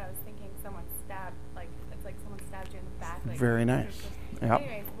saw it, I was thinking someone stabbed, it's like someone stabbed you in the back. Very nice. Yep.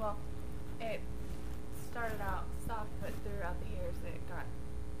 Anyways, well, it started out soft, but throughout the years it got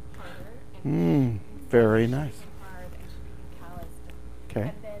harder. And very she nice. became hard and she became calloused. Okay.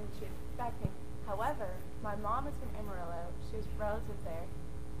 And then she had back pain. However, my mom is from Amarillo. She was relative there,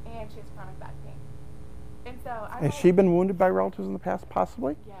 and she has chronic back pain. And so Has she been wounded by relatives in the past,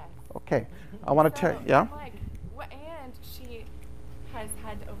 possibly? Yes. Okay. I want to tell you, yeah? I'm like, and she has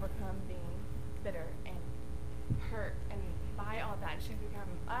had to overcome being bitter and hurt, and by all that, she's become,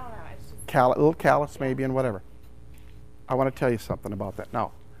 I don't know, it's just... A little callous maybe and whatever. I want to tell you something about that.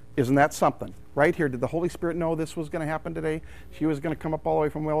 Now, isn't that something? Right here, did the Holy Spirit know this was going to happen today? She was going to come up all the way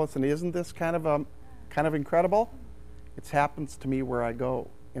from Willis, and isn't this kind of incredible? It happens to me where I go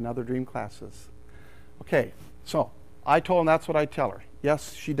in other dream classes. Okay, so I told him that's what I tell her.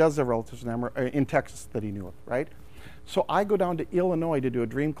 Yes, she does have relatives in Texas that he knew of, right? So I go down to Illinois to do a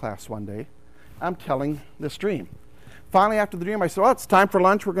dream class one day. I'm telling this dream. Finally, after the dream, I said, well, it's time for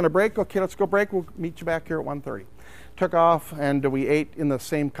lunch. We're going to break. Okay, let's go break. We'll meet you back here at 1:30. Took off, and we ate in the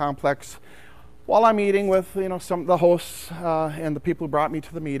same complex. While I'm eating with some of the hosts and the people who brought me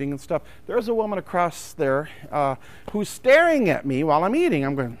to the meeting and stuff, there's a woman across there who's staring at me while I'm eating.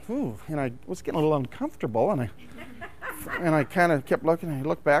 I'm going, ooh, and I was getting a little uncomfortable, and I kind of kept looking, and I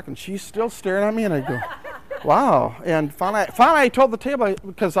looked back, and she's still staring at me, and I go, wow. And finally I told the table,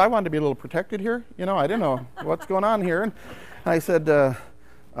 because I wanted to be a little protected here. I didn't know what's going on here. And I said,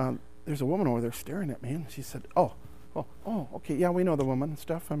 there's a woman over there staring at me. And she said, oh, okay, yeah, we know the woman and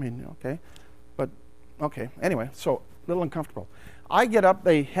stuff. I mean, okay. But, okay, anyway, so a little uncomfortable. I get up,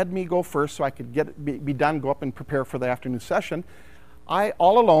 they had me go first so I could be done, go up and prepare for the afternoon session. I,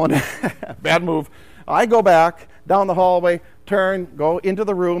 all alone, bad move, I go back down the hallway, turn, go into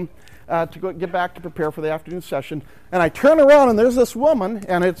the room to go get back to prepare for the afternoon session. And I turn around, and there's this woman,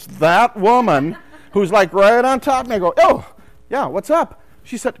 and it's that woman who's like right on top of me. I go, oh, yeah, what's up?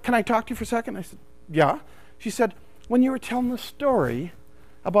 She said, can I talk to you for a second? I said, yeah. She said, when you were telling the story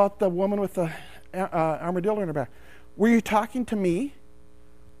about the woman with the armadillo in her back, were you talking to me?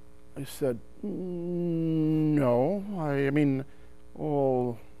 I said, no.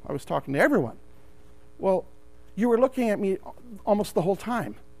 I was talking to everyone. Well, you were looking at me almost the whole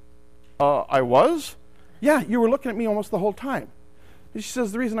time. I was? Yeah, you were looking at me almost the whole time. And she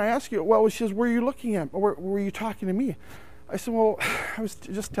says, the reason I ask you, she says, were you looking at, or were you talking to me? I said, well, I was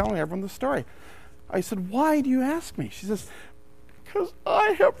just telling everyone the story. I said, why do you ask me? She says, because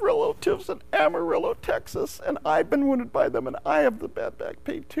I have relatives in Amarillo, Texas, and I've been wounded by them, and I have the bad back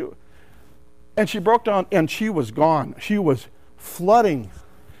pain too. And she broke down, and she was gone. She was flooding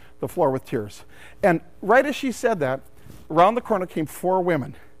the floor with tears. And right as she said that, around the corner came 4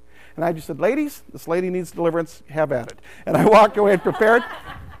 women. And I just said, ladies, this lady needs deliverance, have at it. And I walked away and prepared.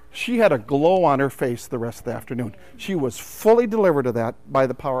 She had a glow on her face the rest of the afternoon. She was fully delivered of that by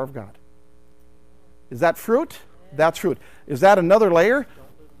the power of God. Is that fruit? That's fruit. Is that another layer?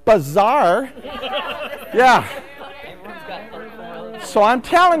 Bizarre. Yeah. So I'm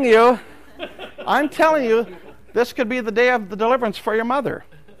telling you, this could be the day of the deliverance for your mother.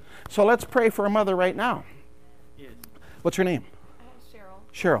 So let's pray for a mother right now. Yes. What's her name?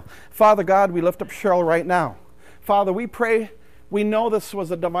 Cheryl. Father God, we lift up Cheryl right now. Father, we pray. We know this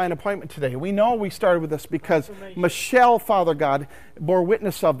was a divine appointment today. We know we started with this because Michelle, Father God, bore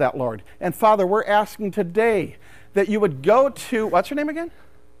witness of that, Lord. And Father, we're asking today that you would go to, what's her name again?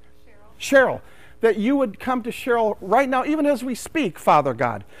 Cheryl. That you would come to Cheryl right now, even as we speak, Father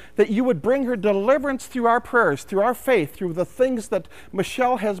God, that you would bring her deliverance through our prayers, through our faith, through the things that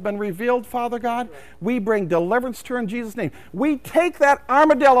Michelle has been revealed, Father God. We bring deliverance to her in Jesus' name. We take that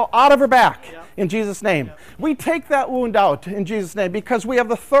armadillo out of her back in Jesus' name. We take that wound out in Jesus' name because we have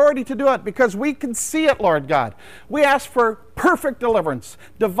the authority to do it, because we can see it, Lord God. We ask for perfect deliverance,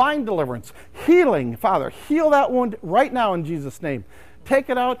 divine deliverance, healing, Father. Heal that wound right now in Jesus' name.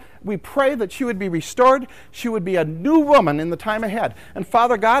 Take it out. We pray that she would be restored. She would be a new woman in the time ahead. And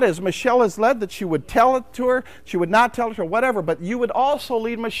Father God, as Michelle is led, that you would tell it to her, she would not tell it to her, whatever, but you would also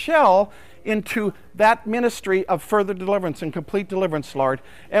lead Michelle into that ministry of further deliverance and complete deliverance, Lord.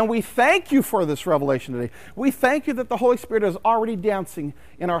 And we thank you for this revelation today. We thank you that the Holy Spirit is already dancing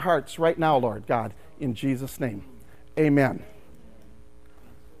in our hearts right now, Lord God, in Jesus' name. Amen.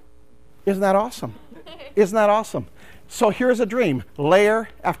 Isn't that awesome? Isn't that awesome? So here's a dream, layer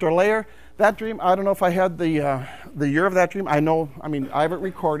after layer. That dream, I don't know if I had the year of that dream. I have it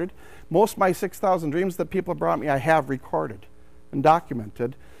recorded. Most of my 6,000 dreams that people have brought me, I have recorded and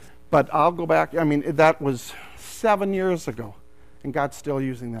documented. But I'll go back. That was 7 years ago, and God's still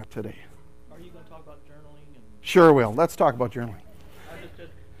using that today. Are you going to talk about journaling? Sure will. Let's talk about journaling. Cool thing.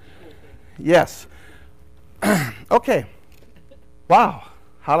 Yes. Okay. Wow.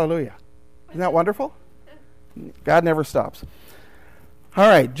 Hallelujah. Isn't that wonderful? God never stops. All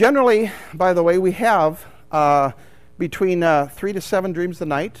right. Generally, by the way, we have between 3 to 7 dreams a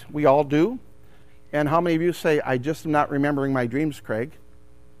night. We all do. And how many of you say, I just am not remembering my dreams, Craig?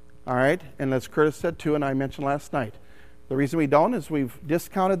 All right. And as Curtis said too, and I mentioned last night, the reason we don't is we've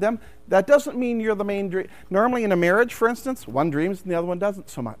discounted them. That doesn't mean you're the main dream. Normally in a marriage, for instance, one dreams and the other one doesn't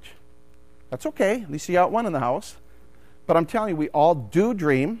so much. That's okay. At least you got one in the house. But I'm telling you, we all do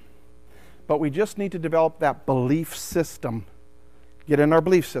dream. But we just need to develop that belief system. Get in our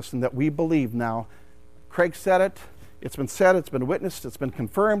belief system that we believe now. Craig said it. It's been said. It's been witnessed. It's been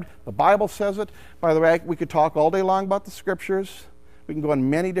confirmed. The Bible says it. By the way, we could talk all day long about the Scriptures. We can go in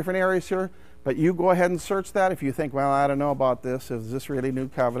many different areas here. But you go ahead and search that. If you think, well, I don't know about this. Is this really New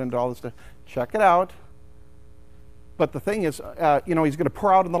Covenant? All this stuff. Check it out. But the thing is, He's going to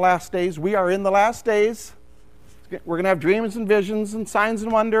pour out in the last days. We are in the last days. We're going to have dreams and visions and signs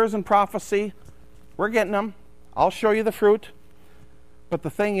and wonders and prophecy. We're getting them. I'll show you the fruit. But the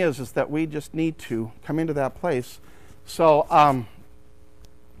thing is that we just need to come into that place. So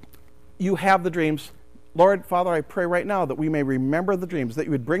you have the dreams. Lord, Father, I pray right now that we may remember the dreams, that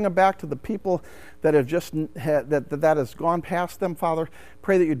you would bring them back to the people that have just that has gone past them, Father.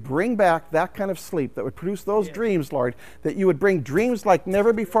 Pray that you'd bring back that kind of sleep that would produce those dreams, Lord, that you would bring dreams like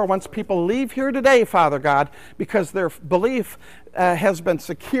never before once people leave here today, Father God, because their belief has been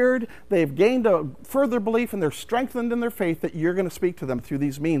secured. They've gained a further belief and they're strengthened in their faith that you're going to speak to them through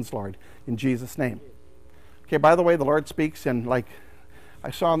these means, Lord, in Jesus' name. Okay, by the way, the Lord speaks in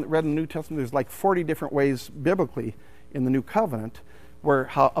read in the New Testament, there's like 40 different ways biblically in the New Covenant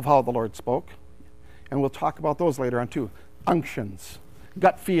of how the Lord spoke. And we'll talk about those later on too. Unctions,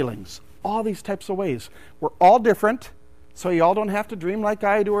 gut feelings, all these types of ways. We're all different, so you all don't have to dream like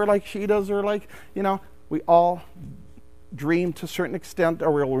I do or like she does or like, we all dream to a certain extent,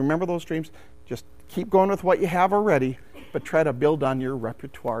 or we'll remember those dreams. Just keep going with what you have already, but try to build on your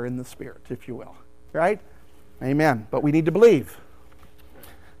repertoire in the Spirit, if you will. Right? Amen. But we need to believe.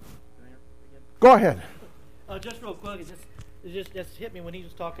 Go ahead. Just real quick, it just hit me when he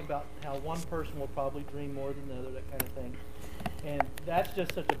was talking about how one person will probably dream more than the other, that kind of thing. And that's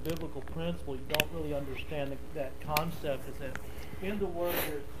just such a biblical principle. You don't really understand that concept. Is that in the Word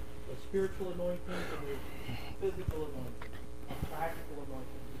there's a spiritual anointing and there's physical anointing, a practical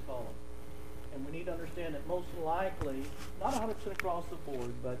anointing, we call it. And we need to understand that most likely, not 100% across the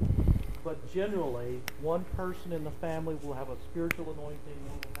board, but generally, one person in the family will have a spiritual anointing,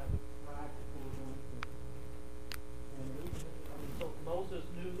 one will have a practical anointing. So Moses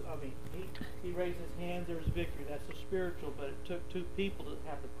knew, he raised his hands, there was victory. That's the spiritual, but it took two people to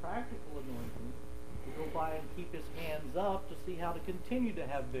have the practical anointing to go by and keep his hands up to see how to continue to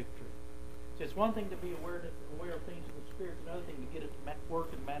have victory. So it's one thing to be aware of things in the Spirit, it's another thing to get it to work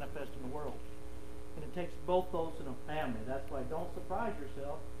and manifest in the world. And it takes both those in a family. That's why don't surprise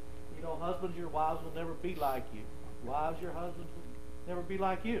yourself. Husbands, your wives will never be like you. Wives, your husbands will never be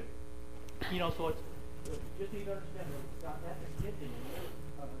like you. So it's, you just need to understand that God has a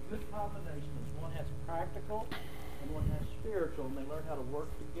good combination. One has practical and one has spiritual, and they learn how to work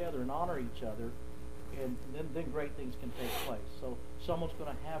together and honor each other, and then great things can take place. So someone's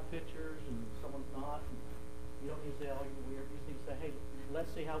going to have pictures, and someone's not. And you don't need to say, oh, you're weird. You just need to say, hey,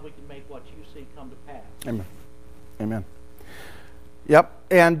 let's see how we can make what you see come to pass. Amen. Amen. Yep.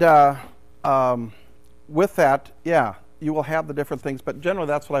 And with that, yeah, you will have the different things, but generally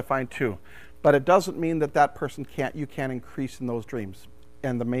that's what I find too. But it doesn't mean that person you can't increase in those dreams.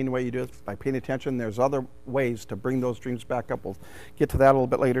 And the main way you do it is by paying attention. There's other ways to bring those dreams back up. We'll get to that a little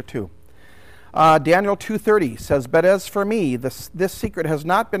bit later too. Daniel 2:30 says, "But as for me, this secret has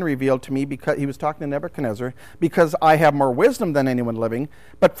not been revealed to me," because he was talking to Nebuchadnezzar, "because I have more wisdom than anyone living,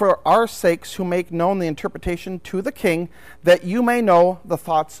 but for our sakes who make known the interpretation to the king, that you may know the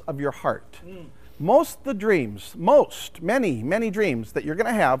thoughts of your heart." Most of the dreams, many dreams that you're going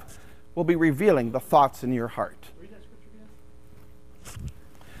to have will be revealing the thoughts in your heart. Read that scripture again.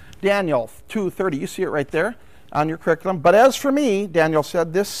 Daniel 2:30, you see it right there on your curriculum. "But as for me," Daniel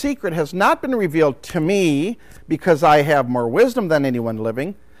said, "this secret has not been revealed to me because I have more wisdom than anyone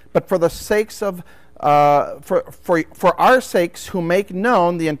living, but for the sakes of for our sakes who make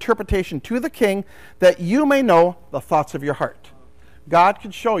known the interpretation to the king, that you may know the thoughts of your heart." God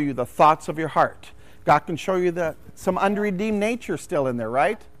can show you the thoughts of your heart. God can show you that some unredeemed nature still in there,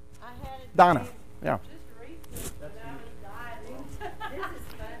 right? I had a Donna, dream yeah. just recently when I was diving. This is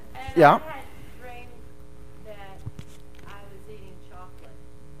fun. And Yeah. I had dreamed that I was eating chocolate.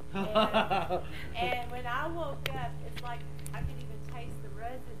 And when I woke up, it's like I could even taste the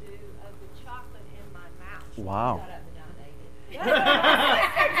residue of the chocolate in my mouth. Wow. Shut up and I ate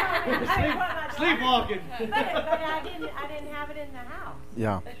it. Sleepwalking. But I didn't have it in the house.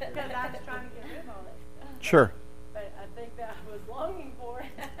 Yeah. Because I was trying to get rid of it. Sure. But I think that I was longing for it.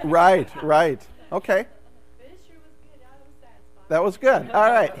 Right. Okay. But it sure was good. I was satisfied. That was good. All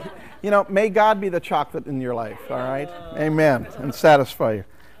right. May God be the chocolate in your life. All right. Amen. And satisfy you.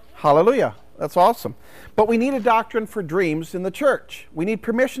 Hallelujah. That's awesome. But we need a doctrine for dreams in the church. We need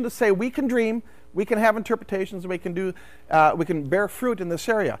permission to say we can dream, we can have interpretations, we can bear fruit in this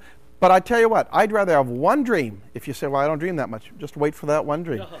area. But I tell you what, I'd rather have one dream. If you say, well, I don't dream that much, just wait for that one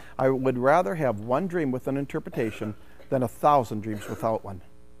dream. I would rather have one dream with an interpretation than 1,000 dreams without one.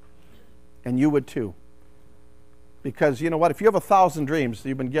 And you would too. Because you know what? If you have 1,000 dreams that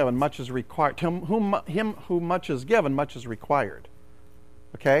you've been given, much is required. Him who much is given, much is required.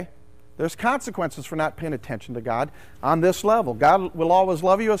 Okay? There's consequences for not paying attention to God on this level. God will always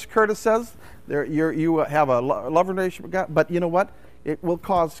love you, as Curtis says. You have a love relationship with God. But you know what? It will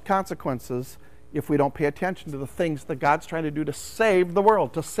cause consequences if we don't pay attention to the things that God's trying to do to save the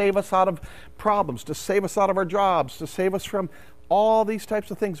world, to save us out of problems, to save us out of our jobs, to save us from all these types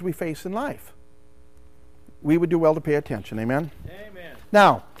of things we face in life. We would do well to pay attention. Amen? Amen.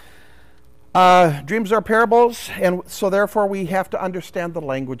 Now, dreams are parables, and so therefore we have to understand the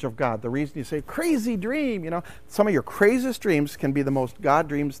language of God. The reason you say, crazy dream, some of your craziest dreams can be the most God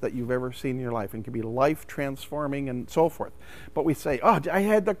dreams that you've ever seen in your life, and can be life-transforming and so forth. But we say, oh, I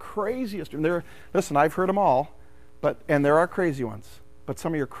had the craziest dream. Listen, I've heard them all, and there are crazy ones. But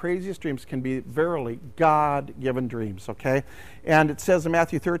some of your craziest dreams can be verily God-given dreams, okay? And it says in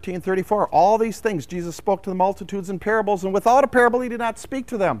Matthew 13:34, all these things Jesus spoke to the multitudes in parables, and without a parable he did not speak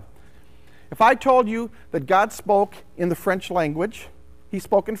to them. If I told you that God spoke in the French language, he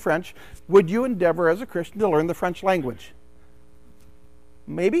spoke in French, would you endeavor as a Christian to learn the French language?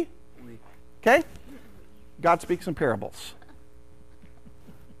 Maybe? Okay? God speaks in parables.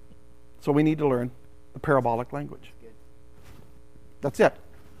 So we need to learn the parabolic language. That's it.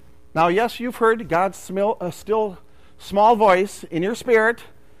 Now, yes, you've heard God's still small voice in your spirit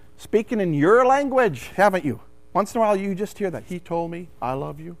speaking in your language, haven't you? Once in a while you just hear that. He told me, I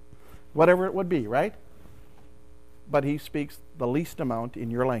love you. Whatever it would be, right? But he speaks the least amount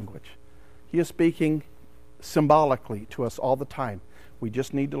in your language. He is speaking symbolically to us all the time. We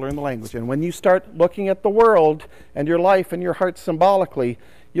just need to learn the language. And when you start looking at the world and your life and your heart symbolically,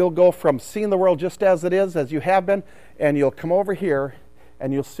 you'll go from seeing the world just as it is, as you have been, and you'll come over here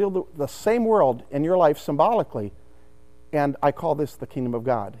and you'll see the same world in your life symbolically. And I call this the kingdom of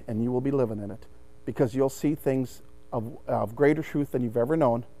God, and you will be living in it, because you'll see things of greater truth than you've ever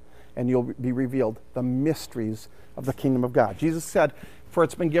known, and you'll be revealed the mysteries of the kingdom of God. Jesus said, for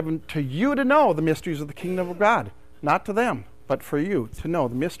it's been given to you to know the mysteries of the kingdom of God, not to them, but for you to know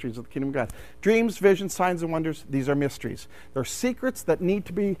the mysteries of the kingdom of God. Dreams, visions, signs, and wonders, these are mysteries. They're secrets that need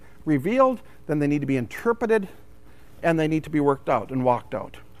to be revealed, then they need to be interpreted, and they need to be worked out and walked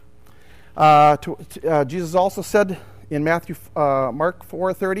out. Jesus also said in Mark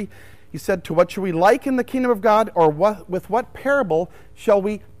 4:30, he said, to what shall we liken the kingdom of God, or with what parable shall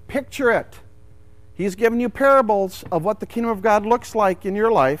we picture it? He's giving you parables of what the kingdom of God looks like in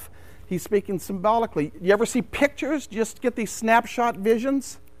your life. He's speaking symbolically. You ever see pictures? Just get these snapshot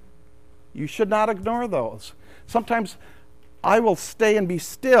visions? You should not ignore those. Sometimes I will stay and be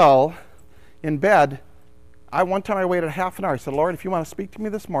still in bed. One time I waited half an hour. I said, Lord, if you want to speak to me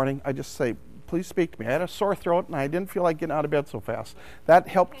this morning, I just say, please speak to me. I had a sore throat and I didn't feel like getting out of bed so fast. That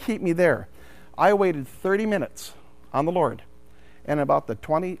helped keep me there. I waited 30 minutes on the Lord. And about the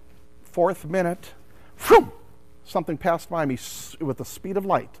 24th minute, whew, something passed by me with the speed of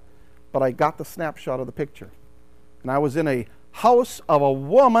light. But I got the snapshot of the picture. And I was in a house of a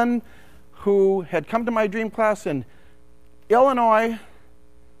woman who had come to my dream class in Illinois.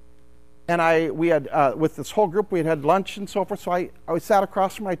 And we had, with this whole group, we had had lunch and so forth. So I sat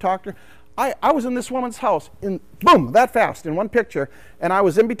across from her, I talked to her. I was in this woman's house, boom, that fast, in one picture. And I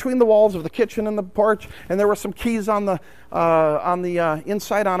was in between the walls of the kitchen and the porch. And there were some keys on the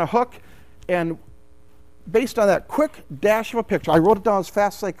inside on a hook. And based on that quick dash of a picture, I wrote it down as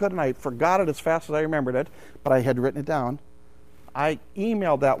fast as I could, and I forgot it as fast as I remembered it, but I had written it down. I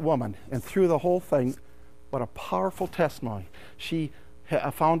emailed that woman, and through the whole thing, what a powerful testimony. She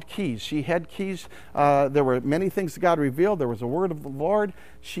found keys. She had keys. There were many things that God revealed. There was a word of the Lord.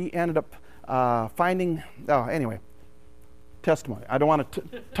 She ended up finding, anyway, testimony. I don't want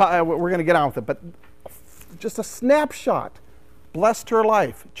to, we're going to get on with it, but just a snapshot blessed her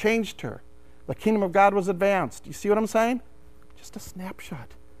life, changed her. The kingdom of God was advanced. You see what I'm saying? Just a snapshot.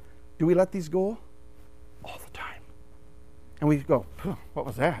 Do we let these go? All the time. And we go, what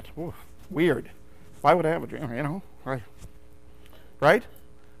was that? Ooh, weird. Why would I have a dream? Right?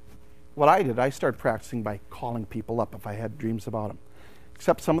 What I did, I started practicing by calling people up if I had dreams about them.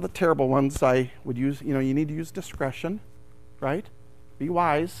 Except some of the terrible ones I would use, you need to use discretion, right? Be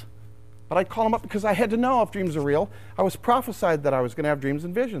wise. But I'd call them up because I had to know if dreams are real. I was prophesied that I was going to have dreams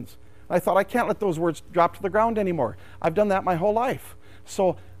and visions. I thought, I can't let those words drop to the ground anymore. I've done that my whole life.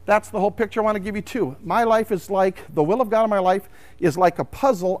 So that's the whole picture I want to give you too. My life is like, the will of God in my life is like a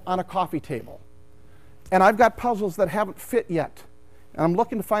puzzle on a coffee table. And I've got puzzles that haven't fit yet. And I'm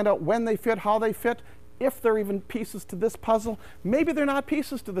looking to find out when they fit, how they fit, if they're even pieces to this puzzle. Maybe they're not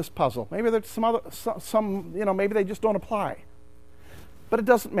pieces to this puzzle. Maybe there's maybe they just don't apply. But it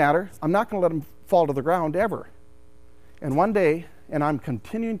doesn't matter. I'm not going to let them fall to the ground ever. And one day, and I'm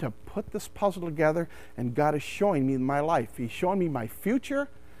continuing to put this puzzle together, and God is showing me my life. He's showing me my future,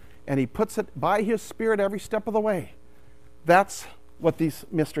 and He puts it by His Spirit every step of the way. That's what these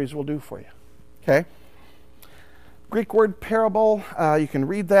mysteries will do for you. Okay? Greek word parable, you can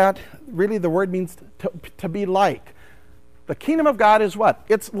read that. Really, the word means to be like. The kingdom of God is what?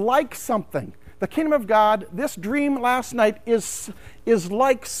 It's like something. The kingdom of God, this dream last night is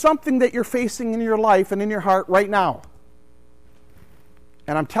like something that you're facing in your life and in your heart right now.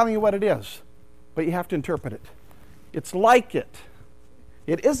 And I'm telling you what it is, but you have to interpret it. It's like it.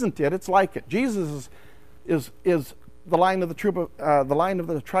 It isn't it. It's like it. Jesus is the Lion of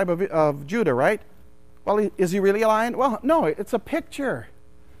the tribe of Judah, right? Well, is He really a lion? Well, no. It's a picture.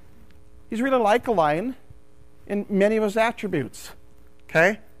 He's really like a lion in many of His attributes.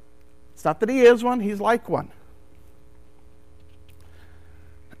 Okay. It's not that He is one. He's like one.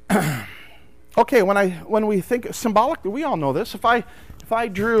 Okay. When we think symbolically, we all know this. If I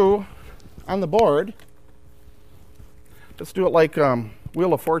drew on the board, let's do it like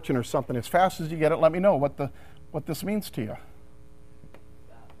Wheel of Fortune or something. As fast as you get it, let me know what this means to you.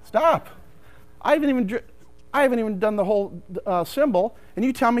 Stop. I haven't even done the whole symbol, and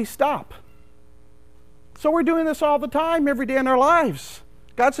you tell me stop. So we're doing this all the time, every day in our lives.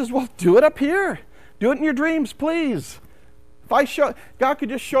 God says, well, do it up here. Do it in your dreams, please. God could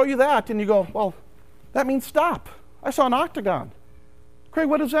just show you that, and you go, well, that means stop. I saw an octagon. Craig,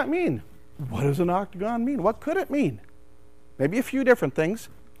 what does that mean? What does an octagon mean? What could it mean? Maybe a few different things,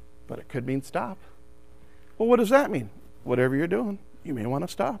 but it could mean stop. Well, what does that mean? Whatever you're doing, you may want to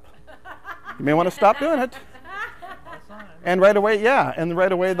stop. You may want to stop doing it. And right away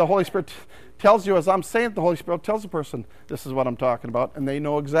the Holy Spirit tells you, as I'm saying it, the Holy Spirit tells the person, this is what I'm talking about, and they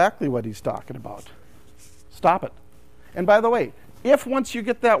know exactly what He's talking about. Stop it. And by the way, if once you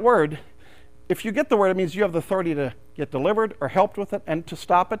get that word, if you get the word, it means you have the authority to get delivered or helped with it and to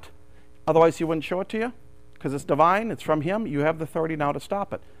stop it. Otherwise, He wouldn't show it to you because it's divine. It's from Him. You have the authority now to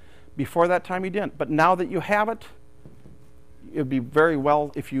stop it. Before that time, you didn't. But now that you have it, it would be very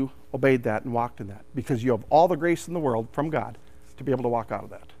well if you obeyed that and walked in that, because you have all the grace in the world from God to be able to walk out of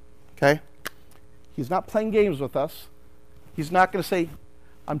that. Okay? He's not playing games with us. He's not going to say,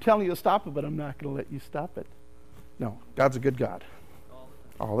 I'm telling you to stop it, but I'm not going to let you stop it. No, God's a good God.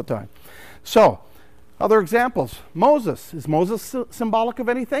 All the time. So, other examples. Moses. Is Moses symbolic of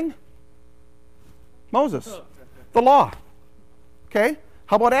anything? Moses. The law. Okay?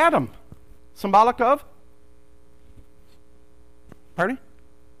 How about Adam? Symbolic of? Pardon?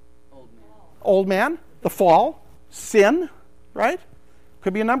 Old man. The fall. Sin. Right?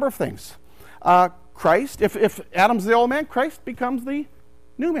 Could be a number of things. Christ. If Adam's the old man, Christ becomes the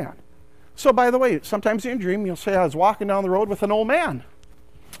new man. So, by the way, sometimes in a dream you'll say, I was walking down the road with an old man.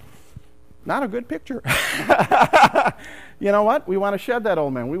 Not a good picture. You know what? We want to shed that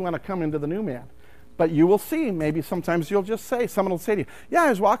old man. We want to come into the new man. But you will see, maybe sometimes you'll just say, someone will say to you, yeah, I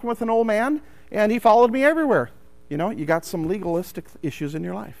was walking with an old man, and he followed me everywhere. You know, you got some legalistic issues in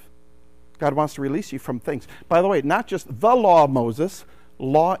your life. God wants to release you from things. By the way, not just the law of Moses,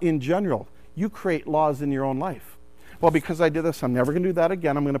 law in general. You create laws in your own life. Well, because I did this, I'm never going to do that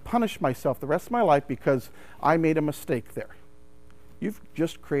again. I'm going to punish myself the rest of my life because I made a mistake there. You've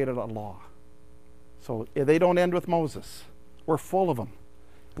just created a law. So they don't end with Moses. We're full of them.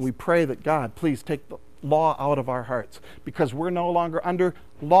 And we pray that God, please take the law out of our hearts because we're no longer under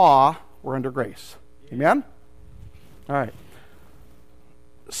law, we're under grace. Amen? All right.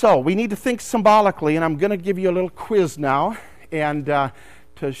 So we need to think symbolically, and I'm going to give you a little quiz now and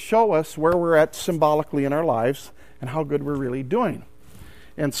to show us where we're at symbolically in our lives and how good we're really doing.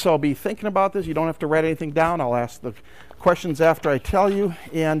 And so be thinking about this. You don't have to write anything down. I'll ask the questions after I tell you,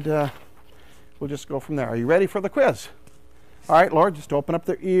 and we'll just go from there. Are you ready for the quiz? All right, Lord, just open up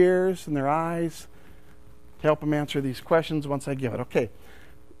their ears and their eyes to help them answer these questions once I give it. Okay,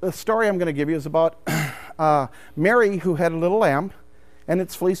 the story I'm going to give you is about Mary, who had a little lamb, and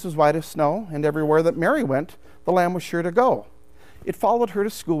its fleece was white as snow, and everywhere that Mary went, the lamb was sure to go. It followed her to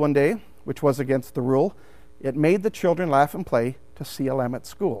school one day, which was against the rule. It made the children laugh and play to see a lamb at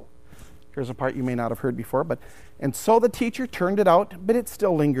school. Here's a part you may not have heard before, and so the teacher turned it out, but it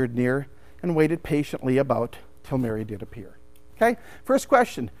still lingered near and waited patiently about till Mary did appear. Okay, first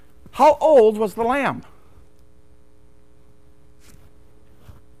question. How old was the lamb?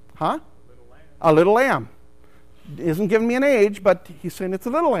 Huh? A little lamb. Isn't giving me an age, but he's saying it's a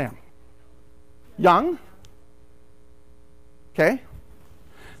little lamb. Young? Okay.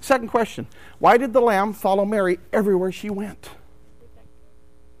 Second question. Why did the lamb follow Mary everywhere she went?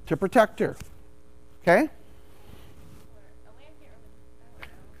 To protect her. Okay?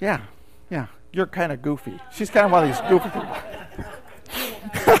 Yeah. You're kind of goofy. She's kind of one of these goofy people.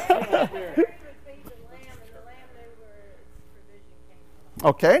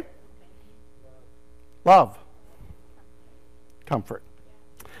 Okay. Love. Comfort.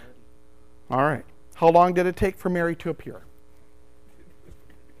 All right. How long did it take for Mary to appear?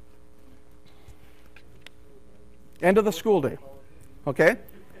 End of the school day. Okay?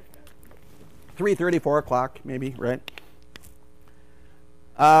 3:30, 4 o'clock, maybe, right?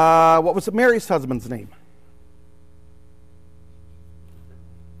 What was Mary's husband's name?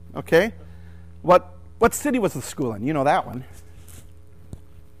 Okay. What city was the school in? You know that one.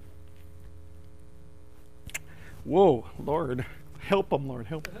 Whoa, Lord. Help them, Lord.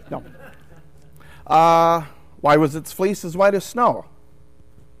 Help them. No. Why was its fleece as white as snow?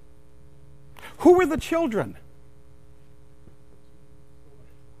 Who were the children?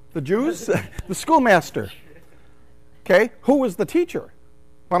 The Jews? The schoolmaster. Okay. Who was the teacher?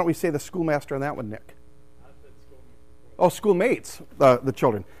 Why don't we say the schoolmaster on that one, Nick? Oh, schoolmates, the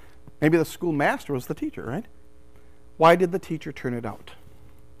children. Maybe the schoolmaster was the teacher, right? Why did the teacher turn it out?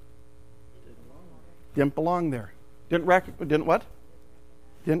 Didn't belong there. Didn't what?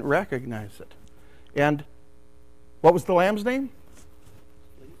 Didn't recognize it. And what was the lamb's name?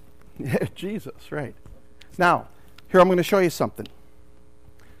 Jesus, right. Now, here I'm going to show you something.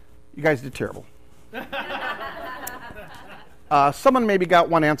 You guys did terrible. Someone maybe got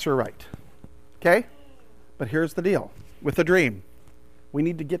one answer right. Okay? But here's the deal. With a dream, we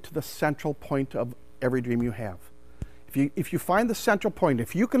need to get to the central point of every dream you have. If you find the central point,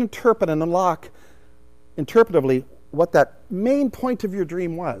 if you can interpret and unlock interpretively what that main point of your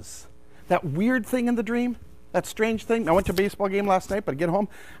dream was, that weird thing in the dream, that strange thing. I went to a baseball game last night, but I get home,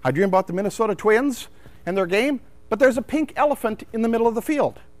 I dream about the Minnesota Twins and their game, but there's a pink elephant in the middle of the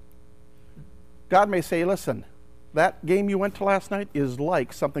field. God may say, listen, that game you went to last night is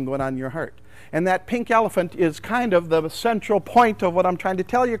like something going on in your heart. And that pink elephant is kind of the central point of what I'm trying to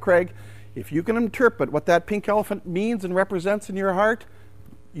tell you, Craig. If you can interpret what that pink elephant means and represents in your heart,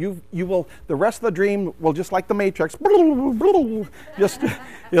 you will, the rest of the dream will, just like the Matrix, just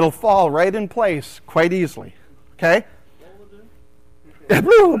it'll fall right in place quite easily. Okay? All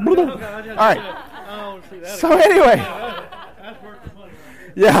right. So anyway.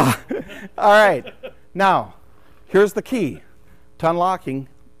 Yeah. All right. Now, here's the key to unlocking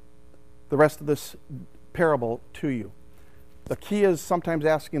the rest of this parable to you. The key is sometimes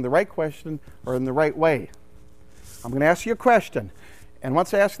asking the right question or in the right way. I'm going to ask you a question. And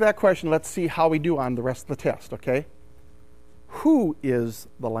once I ask that question, let's see how we do on the rest of the test, okay? Who is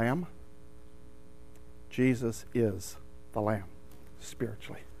the Lamb? Jesus is the Lamb,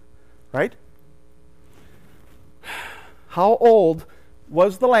 spiritually. Right? How old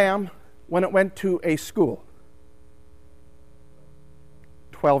was the Lamb when it went to a school?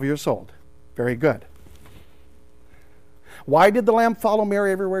 12 years old. Very good. Why did the Lamb follow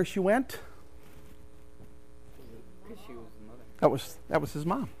Mary everywhere she went? Because she was the mother. That was his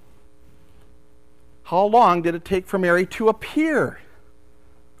mom. How long did it take for Mary to appear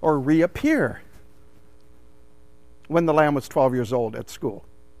or reappear when the Lamb was 12 years old at school?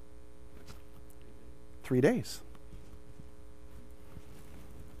 3 days.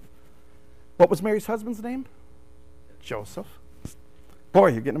 What was Mary's husband's name? Joseph.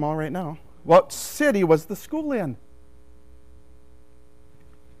 Boy, you're getting them all right now. What city was the school in?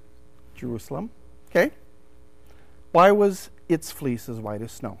 Jerusalem. Okay. Why was its fleece as white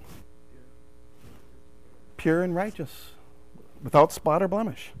as snow? Pure and righteous, without spot or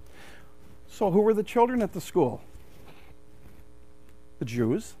blemish. So who were the children at the school? The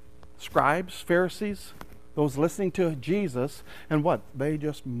Jews, scribes, Pharisees, those listening to Jesus, and what? They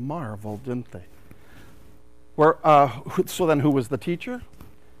just marveled, didn't they? So then who was the teacher?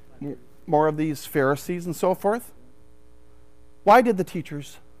 More of these Pharisees and so forth. Why did the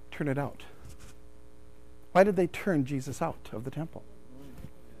teachers turn it out? Why did they turn Jesus out of the temple?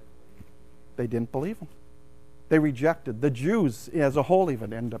 They didn't believe him. They rejected. The Jews as a whole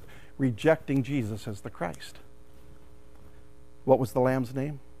even end up rejecting Jesus as the Christ. What was the Lamb's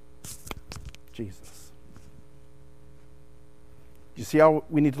name? Jesus. You see how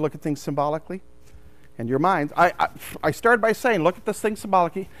we need to look at things symbolically? And your minds. I started by saying, look at this thing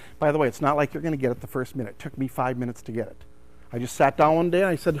symbolically. By the way, it's not like you're going to get it the first minute. It took me 5 minutes to get it. I just sat down one day and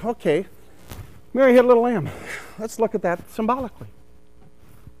I said, okay, Mary had a little lamb. Let's look at that symbolically.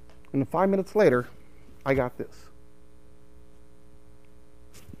 And 5 minutes later, I got this.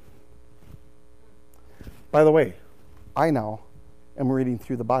 By the way, I now am reading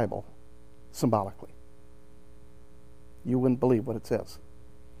through the Bible symbolically. You wouldn't believe what it says.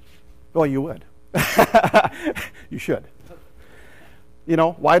 Well, you would. You should. You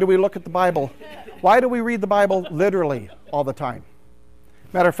know, why do we look at the Bible? Why do we read the Bible literally all the time?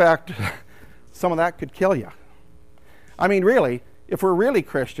 Matter of fact, some of that could kill you. I mean, really, if we're really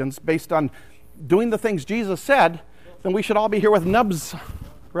Christians, based on doing the things Jesus said, then we should all be here with nubs,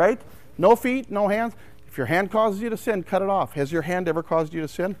 right? No feet, no hands. If your hand causes you to sin, cut it off. Has your hand ever caused you to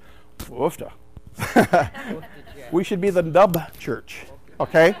sin? Woofta. We should be the nub church,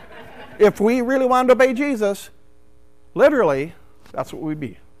 okay? If we really wanted to obey Jesus, literally, that's what we'd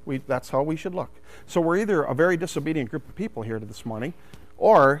be. That's how we should look. So we're either a very disobedient group of people here this morning,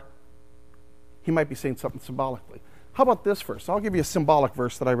 or he might be saying something symbolically. How about this verse? I'll give you a symbolic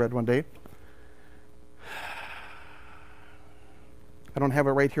verse that I read one day. I don't have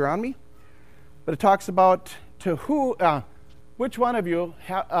it right here on me, but it talks about which one of you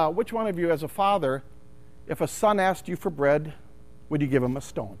as a father, if a son asked you for bread, would you give him a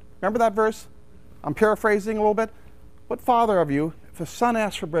stone? Remember that verse? I'm paraphrasing a little bit. What father of you, if a son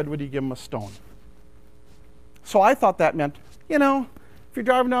asked for bread, would you give him a stone? So I thought that meant, you know, if you're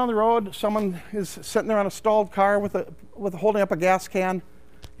driving down the road, someone is sitting there on a stalled car with holding up a gas can,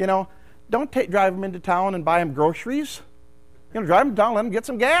 you know, don't drive them into town and buy them groceries. You know, drive them down, let them get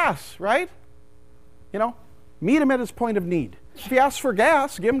some gas, right? You know, meet him at his point of need. If he asks for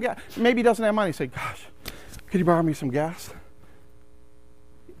gas, give him gas. Maybe he doesn't have money. Say, gosh, could you borrow me some gas?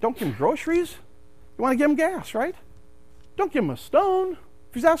 Don't give him groceries. You want to give him gas, right? Don't give him a stone.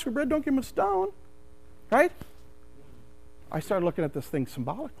 If he's asking for bread, don't give him a stone, right? I started looking at this thing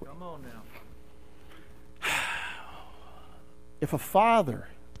symbolically. Come on now. If a father,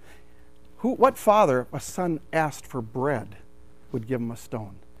 what father, if a son asked for bread, would give him a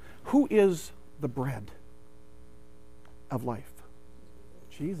stone? Who is the bread of life?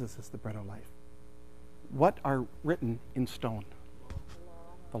 Jesus is the bread of life. What are written in stone?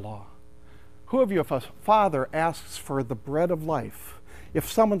 The law. Who of you, if a father asks for the bread of life,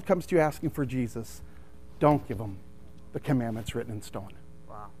 if someone comes to you asking for Jesus, don't give them the commandments written in stone.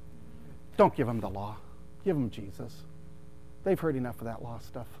 Wow. Don't give them the law. Give them Jesus. They've heard enough of that law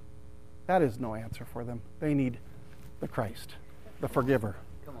stuff. That is no answer for them. They need the Christ, the forgiver.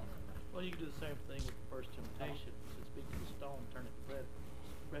 Come on. Well, you can do the same thing with the first temptation. It says, speak to the stone, turn it to bread.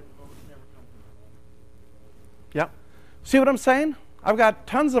 Bread will never come from the Yep. See what I'm saying? I've got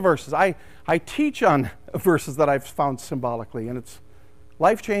tons of verses. I teach on verses that I've found symbolically, and it's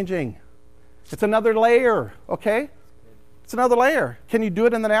life-changing. It's another layer, okay? It's another layer. Can you do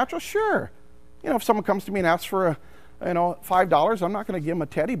it in the natural? Sure. If someone comes to me and asks for $5, I'm not going to give them a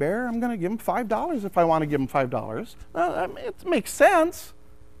teddy bear. I'm going to give them $5 if I want to give them $5. It makes sense.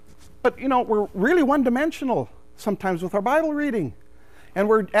 But, we're really one-dimensional sometimes with our Bible reading. And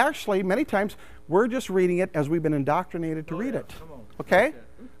we're actually, many times, we're just reading it as we've been indoctrinated to read it. Okay?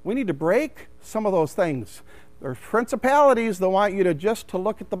 We need to break some of those things. There's principalities that want you to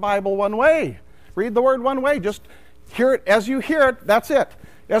look at the Bible one way. Read the Word one way. Just hear it as you hear it. That's it.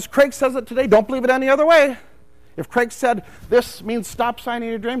 As Craig says it today, don't believe it any other way. If Craig said this means stop signing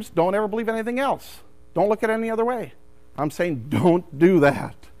your dreams, don't ever believe anything else. Don't look at it any other way. I'm saying don't do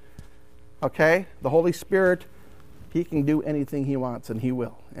that. Okay? The Holy Spirit, He can do anything He wants, and He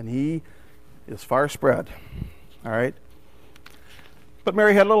will. And He is far spread. All right? But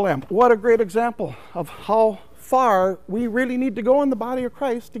Mary had a little lamb. What a great example of how far we really need to go in the body of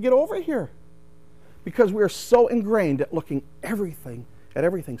Christ to get over here. Because we are so ingrained at looking at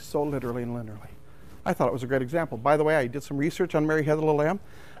everything so literally and linearly. I thought it was a great example. By the way, I did some research on Mary Had the Little Lamb.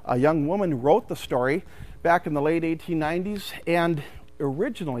 A young woman wrote the story back in the late 1890s, and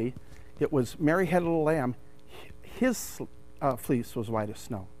originally it was Mary Had a Little Lamb. His fleece was white as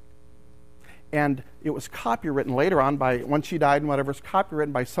snow. And it was copywritten later on when she died and whatever, it's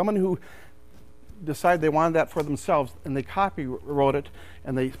copywritten by someone who decided they wanted that for themselves, and they copywrote it,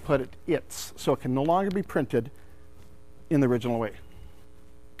 and they put it so it can no longer be printed in the original way.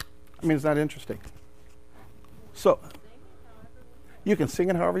 I mean, isn't that interesting? So, you can sing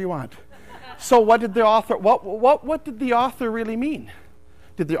it however you want. So what did the author, what did the author really mean?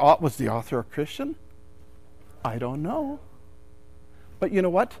 Was the author a Christian? I don't know. But you know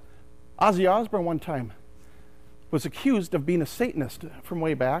what? Ozzy Osbourne one time was accused of being a Satanist from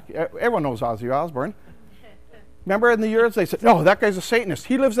way back. Everyone knows Ozzy Osbourne. Remember in the years they said, no, that guy's a Satanist.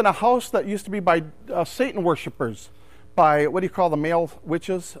 He lives in a house that used to be by Satan worshipers, by what do you call the male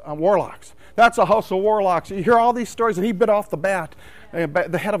witches? Warlocks. That's a house of warlocks. You hear all these stories, and he bit off the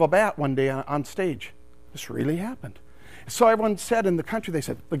head of a bat one day on stage. This really happened. So everyone said in the country, they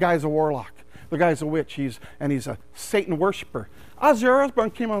said, the guy's a warlock. The guy's a witch. He's a Satan worshiper. Ozzy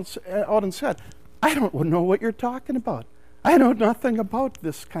Osbourne came out and said, I don't know what you're talking about. I know nothing about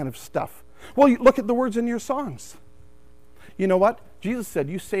this kind of stuff. Well, you look at the words in your songs. You know what? Jesus said,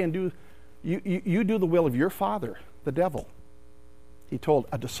 you say and do, you do the will of your father, the devil. He told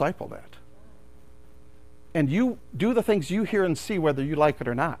a disciple that. And you do the things you hear and see whether you like it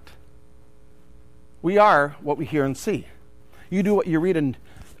or not. We are what we hear and see. You do what you read in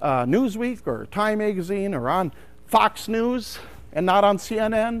Newsweek or Time Magazine or on Fox News and not on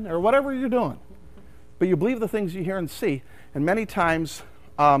CNN or whatever you're doing. But you believe the things you hear and see. And many times,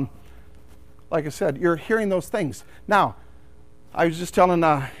 like I said, you're hearing those things. Now, I was just telling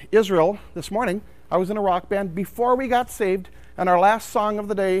Israel this morning, I was in a rock band before we got saved, and our last song of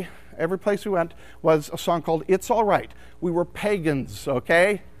the day, every place we went, was a song called It's All Right. We were pagans,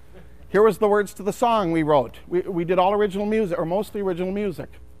 okay? Here was the words to the song we wrote. We did all original music, or mostly original music.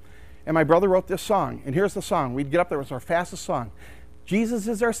 And my brother wrote this song, and here's the song. We'd get up there, it was our fastest song. Jesus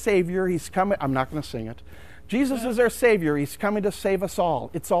is our Savior, He's coming. I'm not going to sing it. Jesus is our Savior, He's coming to save us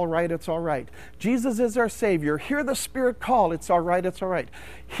all. It's all right, it's all right. Jesus is our Savior. Hear the Spirit call. It's all right, it's all right.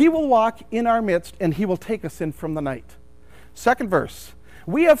 He will walk in our midst, and He will take us in from the night. Second verse.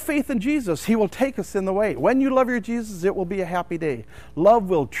 We have faith in Jesus. He will take us in the way. When you love your Jesus, it will be a happy day. Love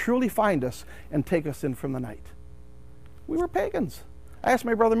will truly find us and take us in from the night. We were pagans. I asked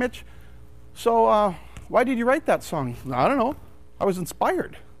my brother Mitch, so why did you write that song? I don't know. I was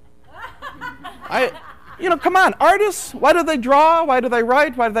inspired. Come on, artists, why do they draw? Why do they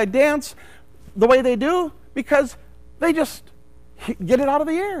write? Why do they dance the way they do? Because they just get it out of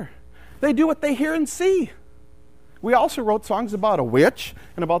the air. They do what they hear and see. We also wrote songs about a witch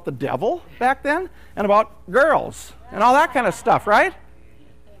and about the devil back then and about girls and all that kind of stuff, right?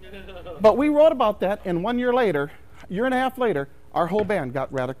 But we wrote about that, and 1 year later, year and a half later, our whole band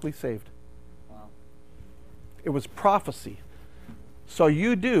got radically saved. Wow. It was prophecy. So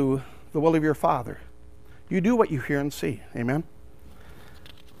you do the will of your Father. You do what you hear and see. Amen?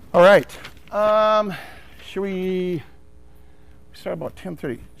 All right. Should we start about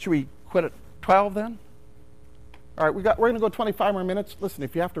 10:30? Should we quit at 12 then? All right, we're going to go 25 more minutes. Listen,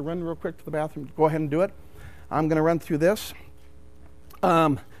 if you have to run real quick to the bathroom, go ahead and do it. I'm going to run through this.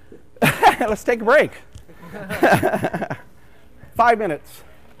 Let's take a break. 5 minutes.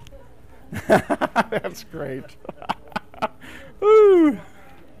 That's great. Woo.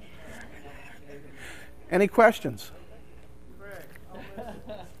 Any questions?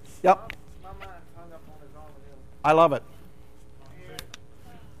 Yep. I love it.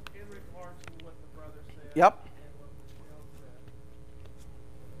 In regards to what the brother said. Yep. And what Michelle said.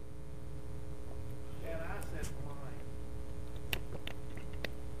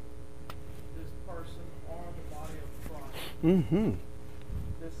 Mm-hmm.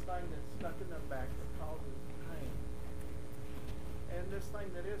 This thing that's stuck in their back that causes pain. And this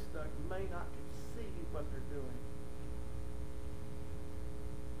thing that is stuck may not see what they're doing.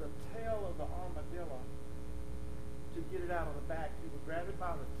 The tail of the armadillo, to get it out of the back, you would grab it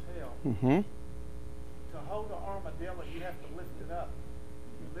by the tail. Mm-hmm. To hold the armadillo, you have to lift it up.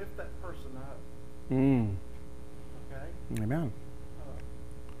 You lift that person up. Mm. Okay? Amen.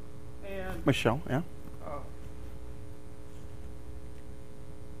 And Michelle, yeah?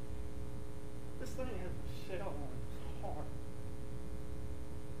 this thing has a shell on its heart.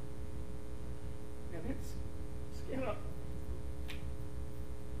 And it's skin up.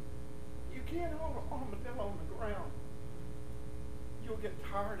 You can't hold an armadillo on the ground. You'll get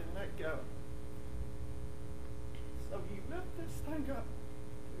tired and let go. So you lift this thing up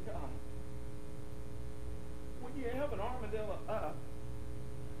to God. When you have an armadillo up,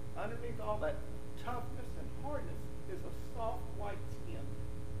 underneath all that toughness and hardness is a soft white skin.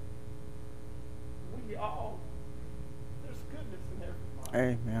 There's goodness in everybody.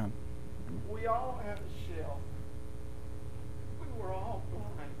 Amen. We all have a shell. We were all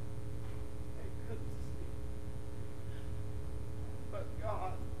blind and couldn't see. But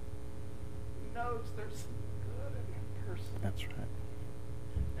God knows there's some good in that person. That's right.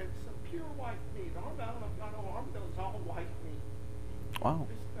 And some pure white meat. Armadillo's all white meat. Wow.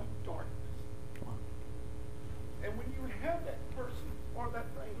 There's no darkness. Wow. And when you have that person or that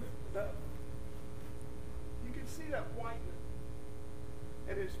thing lifted up, you can see that whiteness.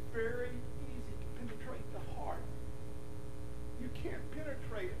 And it's very easy to penetrate the heart. You can't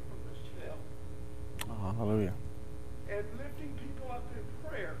penetrate it from the shell. Oh, hallelujah. And lifting people up in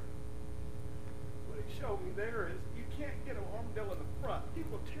prayer, what he showed me there is you can't get an armadillo in the front. He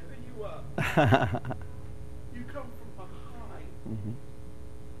will tear you up. You come from behind. Mm-hmm.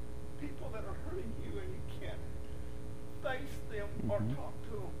 People that are hurting you and you can't face them or talk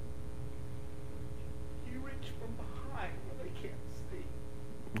to them. You reach from behind where they can't see.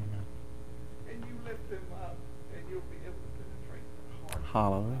 Amen. And you lift them up and you'll be able to penetrate their heart.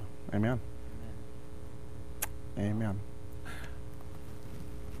 Hallelujah. Amen. Amen.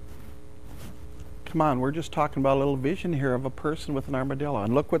 Come on, we're just talking about a little vision here of a person with an armadillo.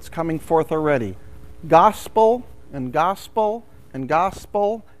 And look what's coming forth already. Gospel and gospel and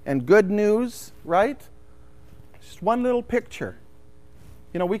gospel and good news, right? Just one little picture.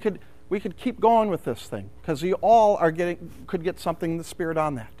 You know, we could keep going with this thing because you all could get something in the Spirit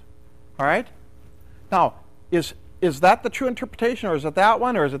on that. All right? Now, is that the true interpretation, or is it that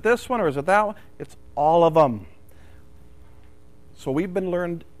one, or is it this one, or is it that one? It's all of them. So we've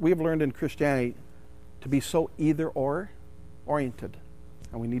learned in Christianity to be so either or oriented,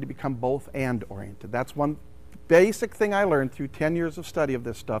 and we need to become both and oriented. That's one basic thing I learned through 10 years of study of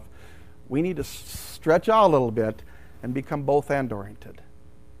this stuff. We need to stretch out a little bit and become both and oriented.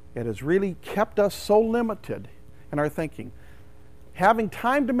 It has really kept us so limited in our thinking. Having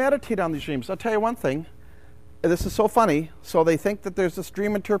time to meditate on these dreams. I'll tell you one thing. This is so funny. So they think that there's this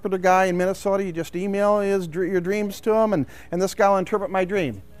dream interpreter guy in Minnesota. You just email your dreams to him, and this guy will interpret my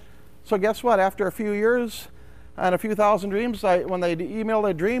dream. So guess what? After a few years and a few thousand dreams, when they email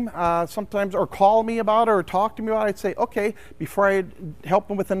a dream, sometimes, or call me about it or talk to me about it, I'd say, okay, before I help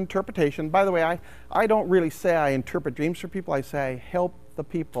them with an interpretation. By the way, I don't really say I interpret dreams for people. I say I help the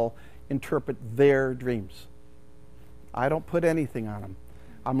people interpret their dreams. I don't put anything on them.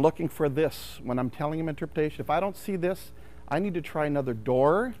 I'm looking for this when I'm telling them interpretation. If I don't see this, I need to try another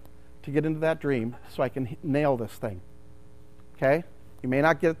door to get into that dream so I can nail this thing. Okay? You may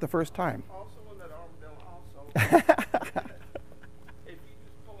not get it the first time. Also, in that armadillo, if you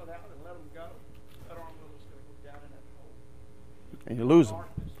just pull it out and let them go, that armadillo's going to go down in that hole. And you lose them.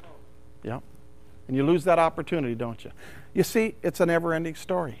 Yeah. And you lose that opportunity, don't you? You see, it's a never-ending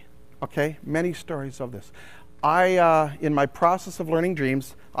story. Okay? Many stories of this. In my process of learning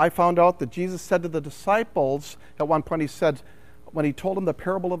dreams, I found out that Jesus said to the disciples, at one point he said, when he told them the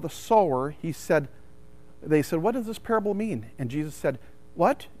parable of the sower, they said, what does this parable mean? And Jesus said,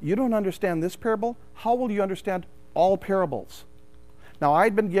 what? You don't understand this parable? How will you understand all parables? Now,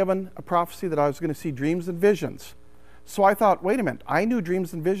 I'd been given a prophecy that I was going to see dreams and visions. So I thought, wait a minute, I knew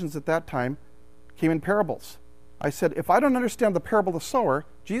dreams and visions at that time came in parables. I said, if I don't understand the parable of the sower,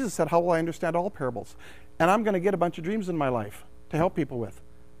 Jesus said, how will I understand all parables? And I'm going to get a bunch of dreams in my life to help people with.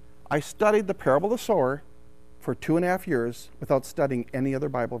 I studied the parable of the sower for 2.5 years without studying any other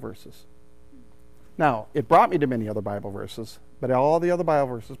Bible verses. Now, it brought me to many other Bible verses, but all the other Bible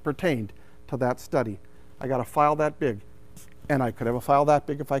verses pertained to that study. I got a file that big, and I could have a file that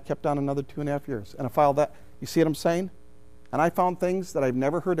big if I kept on another 2.5 years. And a file that, you see what I'm saying? And I found things that I've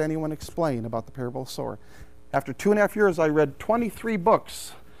never heard anyone explain about the parable of the sower. After 2.5 years, I read 23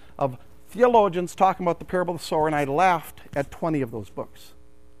 books of theologians talking about the parable of the sower, and I laughed at 20 of those books.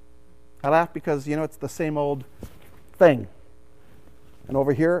 I laughed because, it's the same old thing. And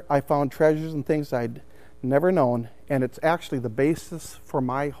over here, I found treasures and things I'd never known, and it's actually the basis for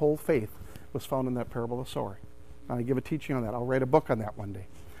my whole faith was found in that parable of the sower. And I give a teaching on that. I'll write a book on that one day.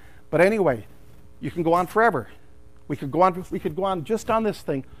 But anyway, you can go on forever. We could go on just on this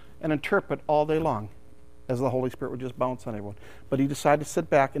thing and interpret all day long, as the Holy Spirit would just bounce on everyone. But he decided to sit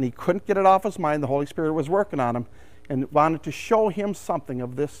back, and he couldn't get it off his mind. The Holy Spirit was working on him and wanted to show him something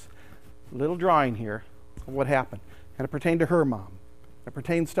of this little drawing here of what happened. And it pertained to her mom. It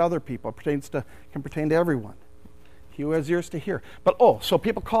pertains to other people. It can pertain to everyone. He who has ears to hear. But, so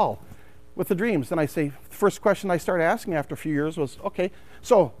people call with the dreams. And I say, the first question I started asking after a few years was, okay,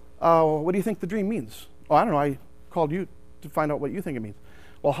 so what do you think the dream means? Oh, I don't know. I called you to find out what you think it means.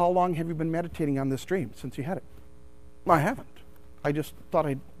 Well, how long have you been meditating on this dream since you had it? Well, I haven't. I just thought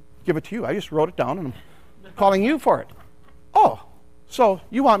I'd give it to you. I just wrote it down, and I'm calling you for it. Oh, so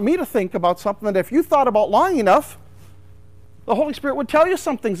you want me to think about something that if you thought about long enough, the Holy Spirit would tell you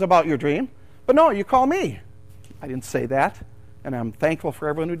some things about your dream. But no, you call me. I didn't say that, and I'm thankful for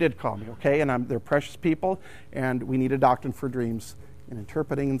everyone who did call me, okay? And they're precious people, and we need a doctrine for dreams and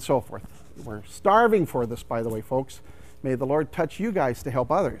interpreting and so forth. We're starving for this, by the way, folks. May the Lord touch you guys to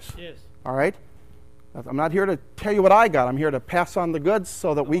help others. Yes. All right? I'm not here to tell you what I got. I'm here to pass on the goods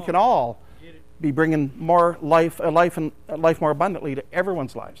so that we can all be bringing more life more abundantly to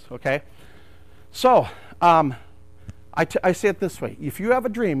everyone's lives, okay? So, I say it this way. If you have a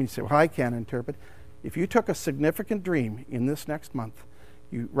dream, and you say, well, I can't interpret. If you took a significant dream in this next month,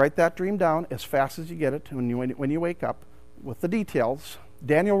 you write that dream down as fast as you get it when you wake up with the details.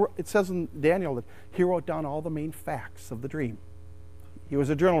 It says in Daniel that he wrote down all the main facts of the dream. He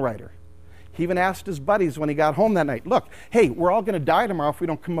was a journal writer. He even asked his buddies when he got home that night, look, hey, we're all going to die tomorrow if we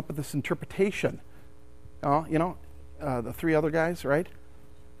don't come up with this interpretation. The three other guys, right?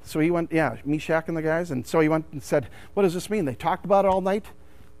 So he went, Meshach and the guys, and so he went and said, what does this mean? They talked about it all night.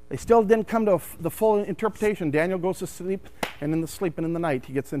 They still didn't come to the full interpretation. Daniel goes to sleep, and in the sleep and in the night,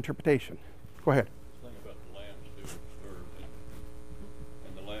 he gets the interpretation. Go ahead. The thing about the lambs too,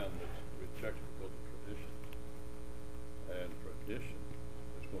 and the lamb that's rejected because of tradition. And tradition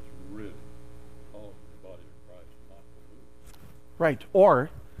is what's really causing the body of Christ not to move. Right.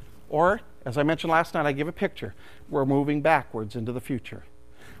 Or, as I mentioned last night, I give a picture. We're moving backwards into the future.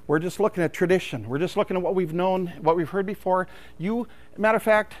 We're just looking at tradition. We're just looking at what we've known, what we've heard before. Matter of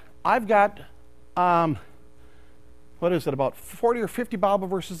fact, I've got, about 40 or 50 Bible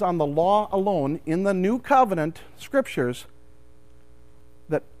verses on the law alone in the New Covenant scriptures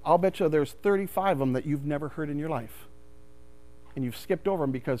that I'll bet you there's 35 of them that you've never heard in your life. And you've skipped over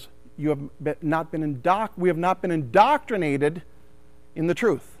them because we have not been indoctrinated in the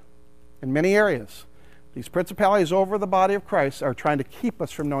truth in many areas. These principalities over the body of Christ are trying to keep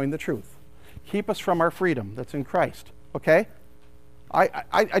us from knowing the truth, keep us from our freedom that's in Christ. Okay?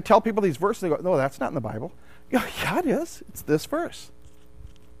 I tell people these verses, they go, no, that's not in the Bible. Yeah, it is. It's this verse.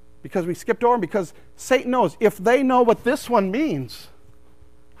 Because we skipped over them, because Satan knows if they know what this one means,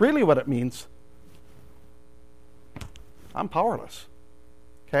 really what it means, I'm powerless.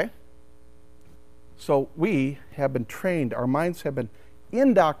 Okay? So we have been trained, our minds have been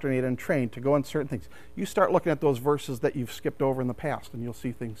indoctrinated and trained to go on certain things. You start looking at those verses that you've skipped over in the past, and you'll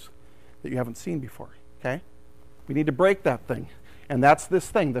see things that you haven't seen before. Okay? We need to break that thing. And that's this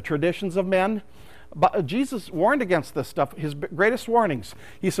thing, the traditions of men. But Jesus warned against this stuff. His greatest warnings.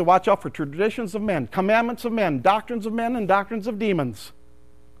 He said, watch out for traditions of men, commandments of men, doctrines of men, and doctrines of demons.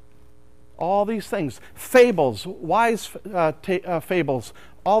 All these things. Fables, wise fables,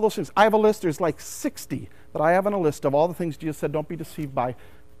 all those things. I have a list, there's like 60 that I have on a list of all the things Jesus said don't be deceived by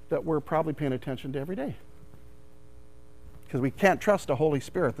that we're probably paying attention to every day. Because we can't trust a Holy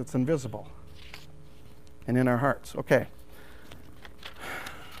Spirit that's invisible and in our hearts. Okay.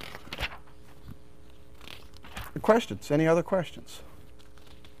 Questions? Any other questions?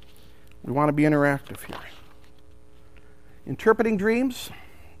 We want to be interactive here. Interpreting dreams.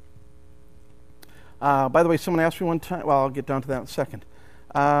 By the way, someone asked me one time, well, I'll get down to that in a second.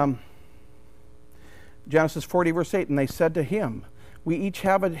 Genesis 40, verse 8, and they said to him, we each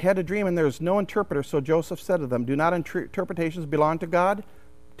had a dream, and there is no interpreter. So Joseph said to them, do not interpretations belong to God?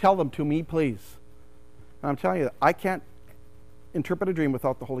 Tell them to me, please. And I'm telling you, I can't interpret a dream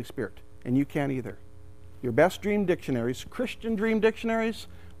without the Holy Spirit, and you can't either. Your best dream dictionaries, Christian dream dictionaries,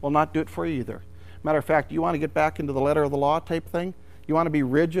 will not do it for you either. Matter of fact, you want to get back into the letter of the law type thing? You want to be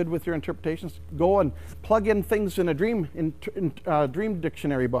rigid with your interpretations? Go and plug in things in a dream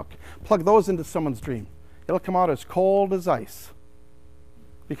dictionary book. Plug those into someone's dream. It'll come out as cold as ice.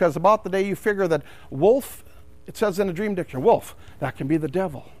 Because about the day you figure that wolf, it says in a dream dictionary, wolf, that can be the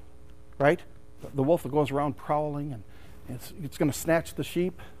devil, right? The wolf that goes around prowling, and it's going to snatch the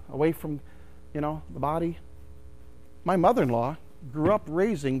sheep away from, the body. My mother-in-law grew up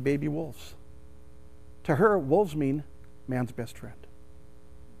raising baby wolves. To her, wolves mean man's best friend.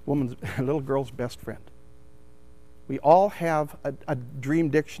 A little girl's best friend. We all have a dream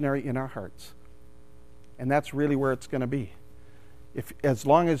dictionary in our hearts. And that's really where it's going to be. As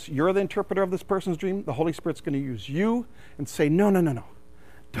long as you're the interpreter of this person's dream, the Holy Spirit's going to use you and say, no.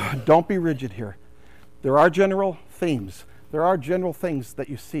 Don't be rigid here. There are general themes. There are general things that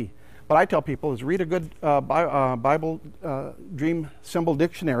you see. What I tell people is read a good Bible dream symbol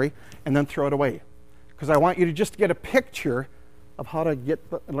dictionary and then throw it away. Because I want you to just get a picture of how to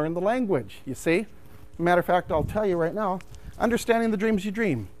learn the language, you see? Matter of fact, I'll tell you right now, Understanding the Dreams You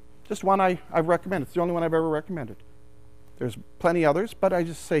Dream. Just one I recommend. It's the only one I've ever recommended. There's plenty others, but I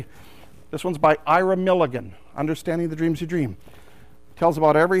just say, this one's by Ira Milligan, Understanding the Dreams You Dream. Tells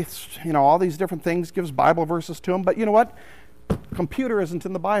about all these different things, gives Bible verses to them, but you know what? Computer isn't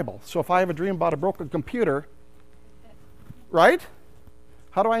in the Bible. So if I have a dream about a broken computer, right?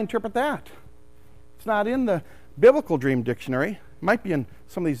 How do I interpret that? It's not in the biblical dream dictionary. It might be in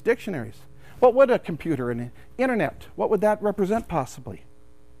some of these dictionaries. What would a computer and an internet, what would that represent possibly?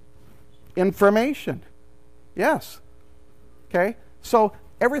 Information. Yes. Okay? So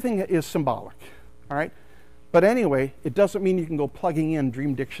everything is symbolic. All right? But anyway, it doesn't mean you can go plugging in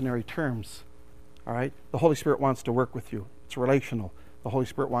dream dictionary terms. All right? The Holy Spirit wants to work with you. It's relational. The Holy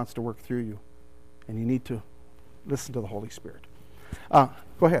Spirit wants to work through you. And you need to listen to the Holy Spirit. Go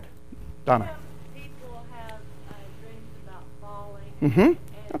ahead, Donna. People have dreams about falling.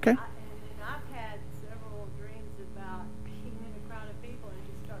 Mm-hmm. Okay. And I've had several dreams about being in a crowd of people and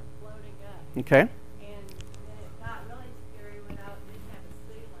just start floating up. Okay. And then it got really scary when I didn't have a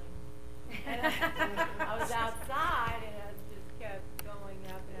ceiling. And I was outside and I just kept going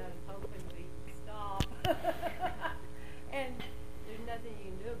up and I was hoping we'd stop. And there's nothing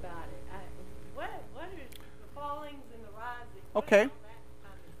you can do about it. What are the fallings and the rising? Okay.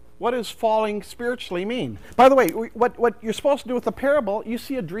 What does falling spiritually mean? By the way, what you're supposed to do with the parable, you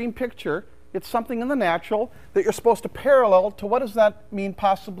see a dream picture. It's something in the natural that you're supposed to parallel to what does that mean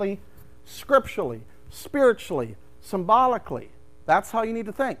possibly scripturally, spiritually, symbolically. That's how you need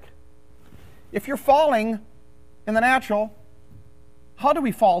to think. If you're falling in the natural, how do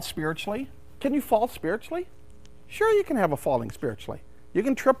we fall spiritually? Can you fall spiritually? Sure, you can have a falling spiritually. You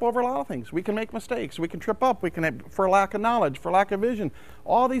can trip over a lot of things. We can make mistakes. We can trip up. We can have, for lack of knowledge, for lack of vision,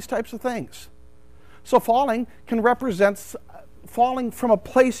 all these types of things. So falling can represent falling from a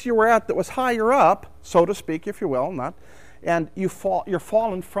place you were at that was higher up, so to speak, if you will, and you're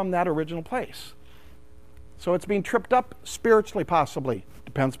fallen from that original place. So it's being tripped up spiritually, possibly.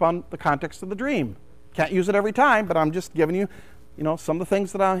 Depends upon the context of the dream. Can't use it every time, but I'm just giving you, some of the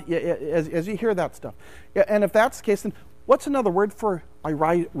things that as you hear that stuff. And if that's the case, then what's another word for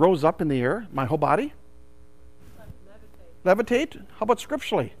I rose up in the air, my whole body? Levitate. How about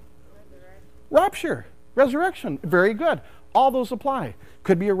scripturally? Rapture. Resurrection. Very good. All those apply.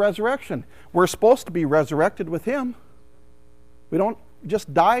 Could be a resurrection. We're supposed to be resurrected with Him. We don't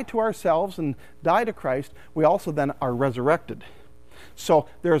just die to ourselves and die to Christ. We also then are resurrected. So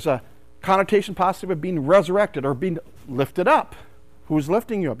there's a connotation possibly of being resurrected or being lifted up. Who's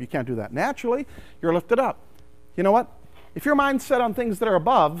lifting you up? You can't do that. Naturally, you're lifted up. You know what? If your mind's set on things that are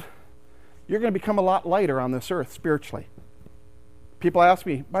above, you're going to become a lot lighter on this earth spiritually. People ask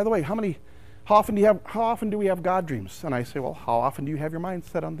me, by the way, how often do we have God dreams? And I say, well, how often do you have your mind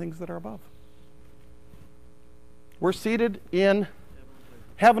set on things that are above? We're seated in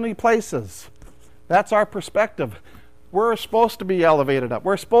heavenly places. That's our perspective. We're supposed to be elevated up.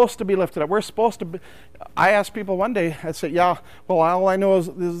 We're supposed to be lifted up. We're supposed to be. I asked people one day, I said, yeah, well, all I know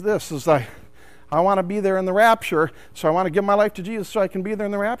is this, I want to be there in the rapture, so I want to give my life to Jesus so I can be there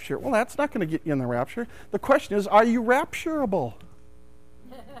in the rapture. Well, that's not going to get you in the rapture. The question is, are you rapturable?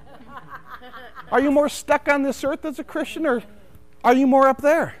 Are you more stuck on this earth as a Christian, or are you more up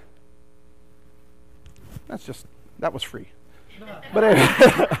there? That was free. But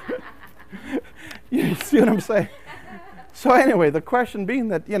anyway, you see what I'm saying? So anyway, the question being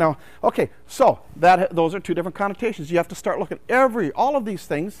that, okay, so those are two different connotations. You have to start looking at all of these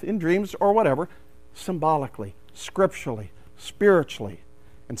things in dreams or whatever, symbolically, scripturally, spiritually,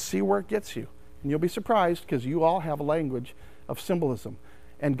 and see where it gets you. And you'll be surprised because you all have a language of symbolism.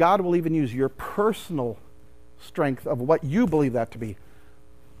 And God will even use your personal strength of what you believe that to be.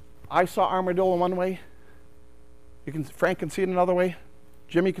 I saw armadillo one way. Frank can see it another way.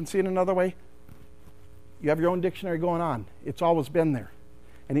 Jimmy can see it another way. You have your own dictionary going on. It's always been there.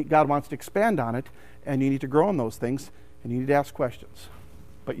 And God wants to expand on it, and you need to grow in those things, and you need to ask questions.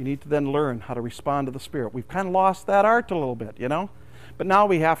 But you need to then learn how to respond to the Spirit. We've kind of lost that art a little bit, But now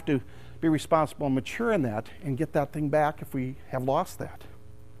we have to be responsible and mature in that and get that thing back if we have lost that.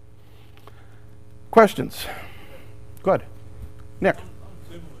 Questions? Good. Nick? I'm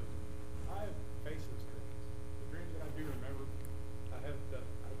similar. I have faceless dreams. The dreams that I do remember, I can't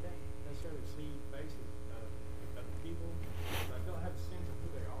necessarily see faces of people. But I feel I have a sense of who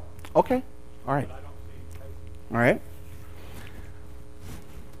they are. Okay. All right. But I don't see faces. All right.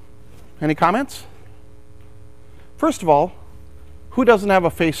 Any comments? First of all, who doesn't have a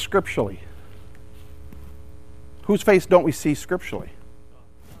face scripturally? Whose face don't we see scripturally?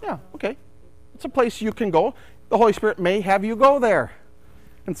 Yeah, okay. It's a place you can go. The Holy Spirit may have you go there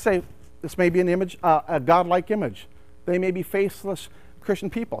and say, this may be an image, a godlike image. They may be faceless Christian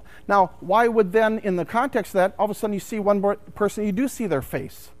people. Now, why would then, in the context of that, all of a sudden you see one person, you do see their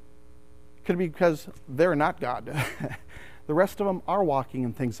face? Could it be because they're not God? The rest of them are walking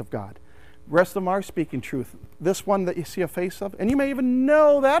in things of God. The rest of them are speaking truth. This one that you see a face of, and you may even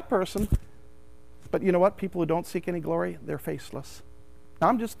know that person, but you know what? People who don't seek any glory, they're faceless. Now,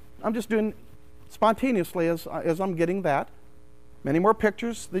 I'm just doing spontaneously as I'm getting that. Many more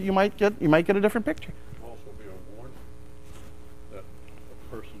pictures that you might get a different picture. Also be a warning that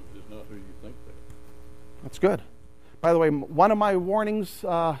a person is not who you think they are. That's good. By the way, one of my warnings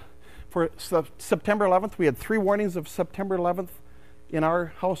for September 11th, we had 3 warnings of September 11th in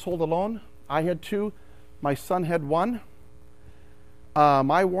our household alone. I had 2. My son had 1.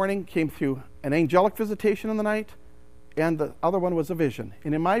 My warning came through an angelic visitation in the night, and the other one was a vision.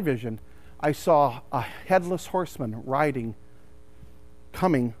 And in my vision, I saw a headless horseman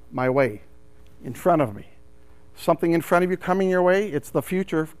coming my way, in front of me. Something in front of you coming your way, it's the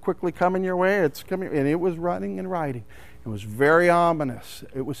future quickly coming your way, it's coming, and it was running and riding. It was very ominous.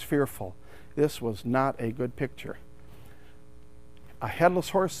 It was fearful. This was not a good picture. A headless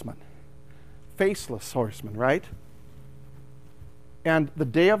horseman, faceless horseman, right? And the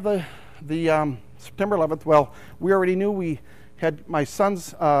day of the September 11th, well, we already knew we had my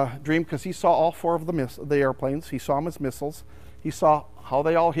son's dream because he saw all 4 of the airplanes. He saw them as missiles. He saw how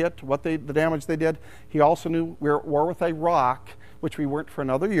they all hit, the damage they did. He also knew we were at war with Iraq, which we weren't for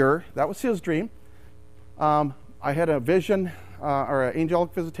another year. That was his dream. I had a vision or an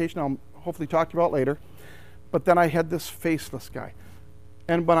angelic visitation I'll hopefully talk to you about later. But then I had this faceless guy.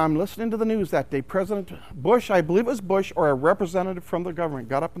 And when I'm listening to the news that day, President Bush, I believe it was Bush, or a representative from the government,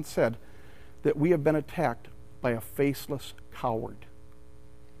 got up and said that we have been attacked by a faceless coward.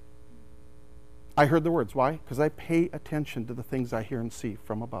 I heard the words. Why? Because I pay attention to the things I hear and see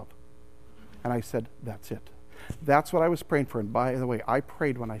from above. And I said, that's it. That's what I was praying for. And by the way, I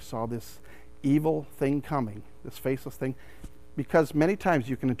prayed when I saw this evil thing coming, this faceless thing, because many times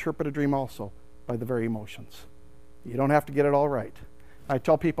you can interpret a dream also by the very emotions. You don't have to get it all right. I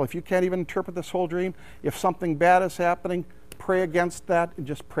tell people, if you can't even interpret this whole dream, if something bad is happening, pray against that and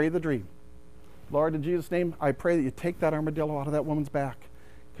just pray the dream. Lord, in Jesus' name, I pray that you take that armadillo out of that woman's back,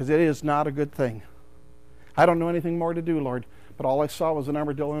 because it is not a good thing. I don't know anything more to do, Lord, but all I saw was an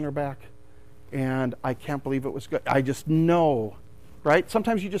armadillo in her back, and I can't believe it was good. I just know, right?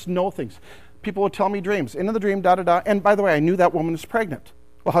 Sometimes you just know things. People will tell me dreams. Into the dream, da-da-da. And by the way, I knew that woman was pregnant.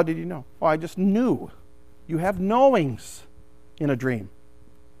 Well, how did you know? Well, I just knew. You have knowings in a dream.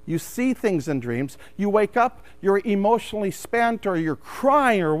 You see things in dreams. You wake up, you're emotionally spent, or you're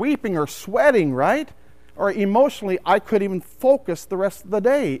crying or weeping or sweating, right? Or emotionally, I couldn't even focus the rest of the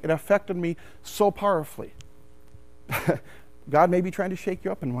day. It affected me so powerfully. God may be trying to shake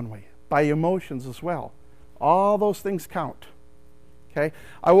you up in one way, by emotions as well. All those things count. Okay?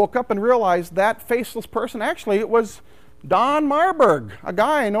 I woke up and realized that faceless person, actually, it was Don Marburg, a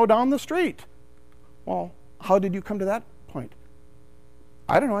guy I know down the street. Well, how did you come to that point?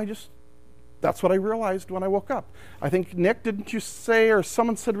 I don't know, that's what I realized when I woke up. I think, Nick, didn't you say, or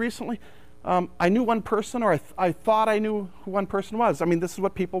someone said recently, I knew one person, or I thought I knew who one person was. I mean, this is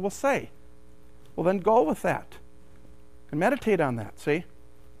what people will say. Well, then go with that and meditate on that, see?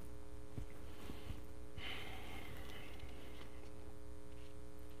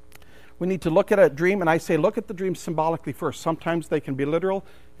 We need to look at a dream, and I say look at the dream symbolically first. Sometimes they can be literal,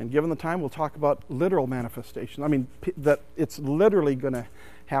 and given the time, we'll talk about literal manifestation. I mean, that it's literally going to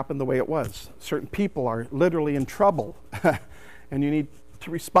happen the way it was. Certain people are literally in trouble, and you need to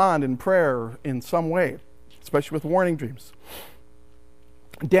respond in prayer in some way, especially with warning dreams.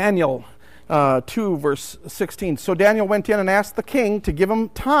 Daniel 2, verse 16. So Daniel went in and asked the king to give him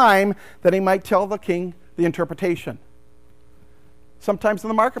time that he might tell the king the interpretation. Sometimes in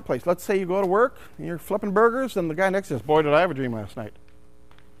the marketplace. Let's say you go to work and you're flipping burgers and the guy next to you says, boy, did I have a dream last night.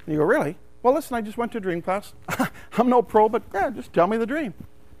 And you go, really? Well, listen, I just went to a dream class. I'm no pro, but yeah, just tell me the dream.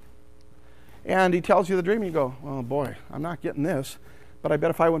 And he tells you the dream and you go, oh boy, I'm not getting this. But I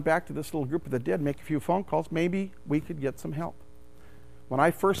bet if I went back to this little group that did, make a few phone calls, maybe we could get some help. When I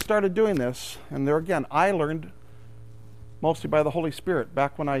first started doing this, and there again, I learned mostly by the Holy Spirit.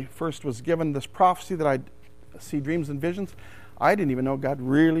 Back when I first was given this prophecy that I'd see dreams and visions, I didn't even know God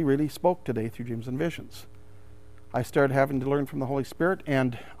really, really spoke today through dreams and visions. I started having to learn from the Holy Spirit,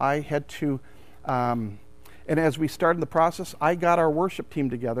 and I had to, and as we started the process, I got our worship team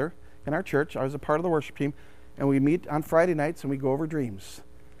together in our church. I was a part of the worship team, and we meet on Friday nights and we go over dreams.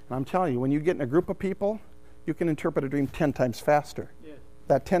 And I'm telling you, when you get in a group of people, you can interpret a dream 10 times faster. Yes.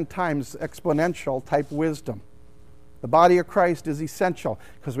 That 10 times exponential type wisdom. The body of Christ is essential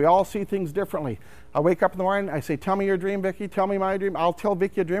because we all see things differently. I wake up in the morning, I say, tell me your dream, Vicki, tell me my dream. I'll tell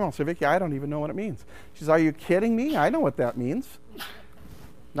Vicki a dream. I'll say, Vicki, I don't even know what it means. She says, are you kidding me? I know what that means.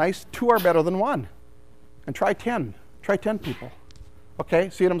 Nice, 2 are better than 1. And try 10. Try 10 people. Okay,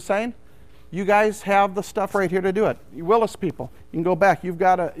 see what I'm saying? You guys have the stuff right here to do it. You Willis people, you can go back. You've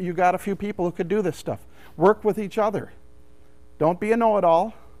got a few people who could do this stuff. Work with each other. Don't be a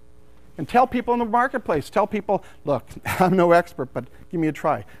know-it-all. And tell people in the marketplace, tell people, look, I'm no expert, but give me a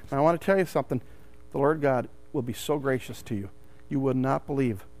try. And I want to tell you something. The Lord God will be so gracious to you. You would not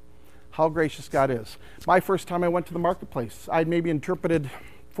believe how gracious God is. My first time I went to the marketplace, I'd maybe interpreted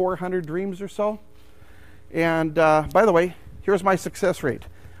 400 dreams or so. And by the way, here's my success rate.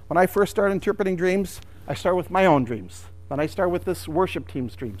 When I first started interpreting dreams, I started with my own dreams. Then I started with this worship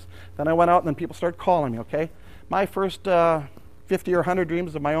team's dreams. Then I went out and then people started calling me, okay? My first 50 or 100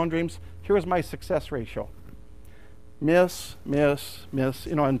 dreams of my own dreams, here's my success ratio. Miss,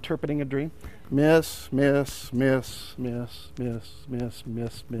 interpreting a dream. Miss,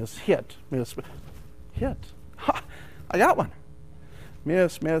 hit. Hit. Ha! I got one.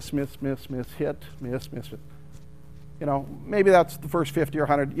 Miss, hit, miss. Maybe that's the first 50 or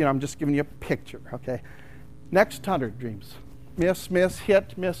 100. I'm just giving you a picture, okay? Next 100 dreams. Miss,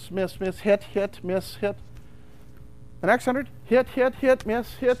 hit, miss, hit, miss, hit. The next 100, hit,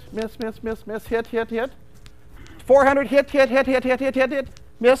 miss, hit. 400, hit,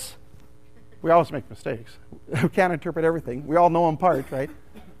 miss. We always make mistakes. We can't interpret everything. We all know in part, right?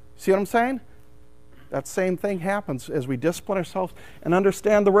 See what I'm saying? That same thing happens as we discipline ourselves and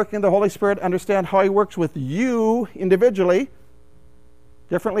understand the working of the Holy Spirit, understand how He works with you individually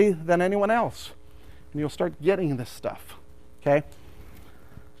differently than anyone else. And you'll start getting this stuff, okay?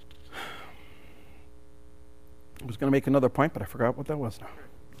 I was going to make another point, but I forgot what that was now.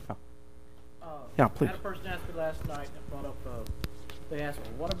 Yeah, please. I had a person ask me last night and brought up, they asked me,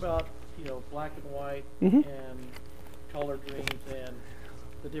 what about, black and white Mm-hmm. and color dreams and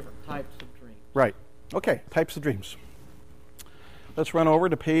the different types of dreams? Right. Okay, types of dreams. Let's run over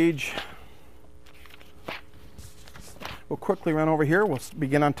to page. We'll quickly run over here. We'll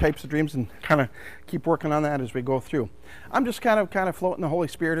begin on types of dreams and kind of keep working on that as we go through. I'm just kind of floating the Holy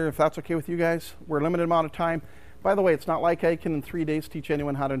Spirit here, if that's okay with you guys. We're a limited amount of time. By the way, it's not like I can in 3 days teach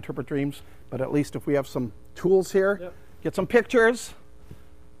anyone how to interpret dreams, but at least if we have some tools here, Yep. Get some pictures,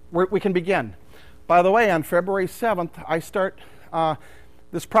 we can begin. By the way, on February 7th, I start...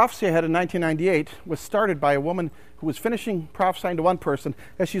 this prophecy I had in 1998 was started by a woman who was finishing prophesying to one person.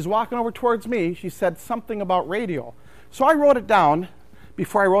 As she's walking over towards me, she said something about radio. So I wrote it down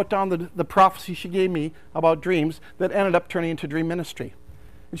before I wrote down the prophecy she gave me about dreams that ended up turning into dream ministry.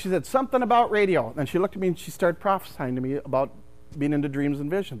 And she said something about radio. And she looked at me and she started prophesying to me about being into dreams and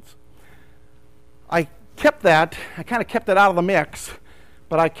visions. I kind of kept it out of the mix,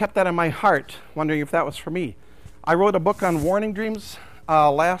 but I kept that in my heart, wondering if that was for me. I wrote a book on warning dreams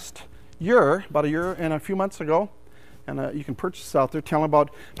last year, about a year and a few months ago, and you can purchase it out there, telling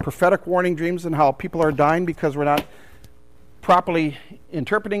about prophetic warning dreams and how people are dying because we're not properly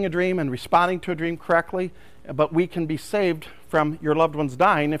interpreting a dream and responding to a dream correctly, but we can be saved from your loved ones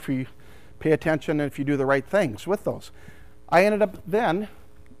dying if you pay attention and if you do the right things with those. I ended up then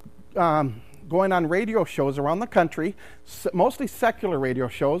going on radio shows around the country, mostly secular radio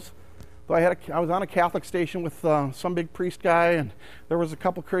shows. So I was on a Catholic station with some big priest guy, and there was a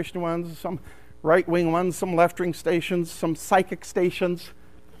couple Christian ones, some right-wing ones, some left-wing stations, some psychic stations.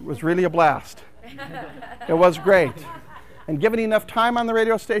 It was really a blast. It was great. And given enough time on the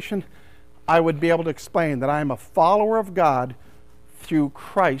radio station, I would be able to explain that I am a follower of God through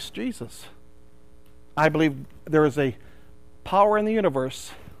Christ Jesus. I believe there is a power in the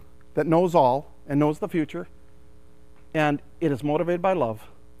universe that knows all and knows the future, and it is motivated by love.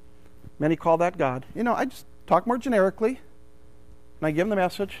 Many call that God. I just talk more generically. And I give them the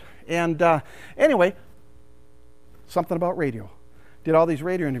message. And anyway, something about radio. Did all these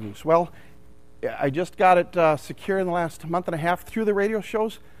radio interviews. Well, I just got it secure in the last month and a half through the radio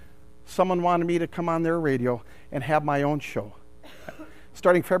shows. Someone wanted me to come on their radio and have my own show.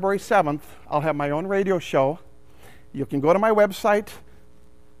 Starting February 7th, I'll have my own radio show. You can go to my website,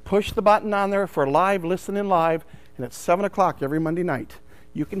 push the button on there for live, listen in live, and at 7 o'clock every Monday night,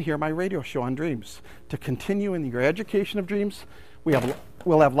 you can hear my radio show on dreams. To continue in your education of dreams,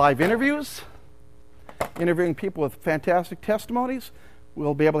 we'll have live interviews, interviewing people with fantastic testimonies.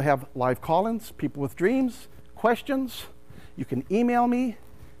 We'll be able to have live call-ins, people with dreams, questions. You can email me.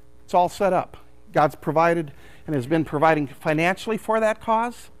 It's all set up. God's provided and has been providing financially for that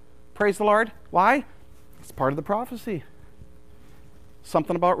cause. Praise the Lord. Why? It's part of the prophecy.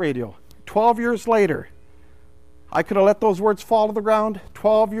 Something about radio. 12 years later, I could have let those words fall to the ground.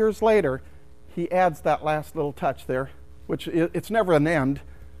 12 years later, he adds that last little touch there, which it's never an end,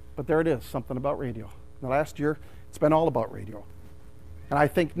 but there it is, something about radio. The last year, it's been all about radio. And I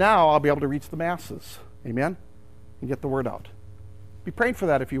think now I'll be able to reach the masses. Amen? And get the word out. Be praying for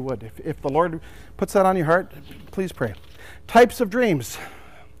that if you would. If the Lord puts that on your heart, please pray. Types of dreams.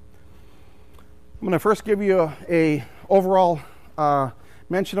 I'm going to first give you a overall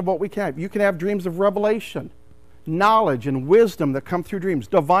mention of what we can have. You can have dreams of revelation, knowledge and wisdom that come through dreams.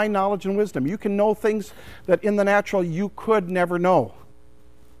 Divine knowledge and wisdom. You can know things that in the natural you could never know.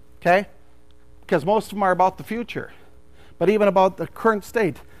 Okay? Because most of them are about the future. But even about the current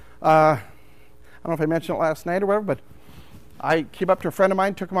state. I don't know if I mentioned it last night or whatever, but I came up to a friend of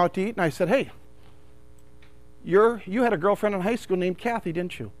mine, took him out to eat, and I said, hey, you had a girlfriend in high school named Kathy,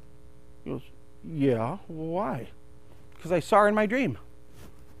 didn't you? He goes, yeah, why? Because I saw her in my dream.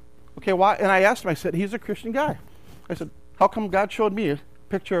 Okay, why? And I asked him, I said, he's a Christian guy. I said, how come God showed me a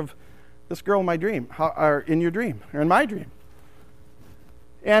picture of this girl in my dream, or in your dream, or in my dream?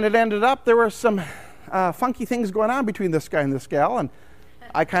 And it ended up, there were some funky things going on between this guy and this gal, and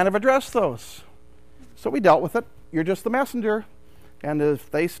I kind of addressed those. So we dealt with it. You're just the messenger. And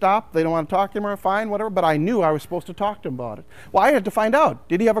if they stop, they don't want to talk to him, or fine, whatever. But I knew I was supposed to talk to him about it. Well, I had to find out.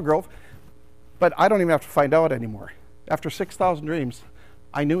 Did he have a girlfriend? But I don't even have to find out anymore. After 6,000 dreams,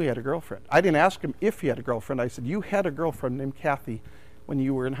 I knew he had a girlfriend. I didn't ask him if he had a girlfriend. I said, you had a girlfriend named Kathy when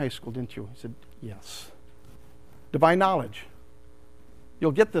you were in high school, didn't you? He said, yes. Divine knowledge.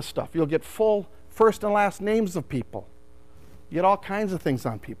 You'll get this stuff. You'll get full first and last names of people. You get all kinds of things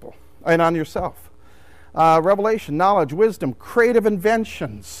on people and on yourself. Revelation, knowledge, wisdom, creative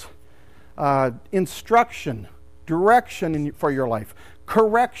inventions, instruction, direction for your life,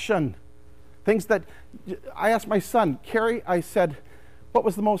 correction, things that I asked my son, Carrie, I said, what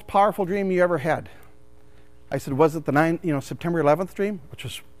was the most powerful dream you ever had? I said, was it the September 11th dream, which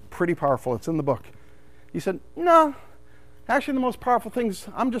was pretty powerful. It's in the book. He said, no. Actually, the most powerful things,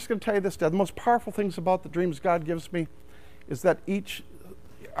 I'm just going to tell you this, Dad, the most powerful things about the dreams God gives me is that each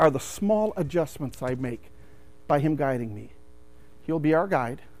are the small adjustments I make by him guiding me. He'll be our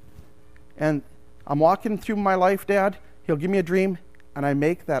guide. And I'm walking through my life, Dad. He'll give me a dream, and I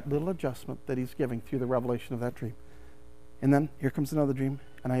make that little adjustment that he's giving through the revelation of that dream. And then here comes another dream,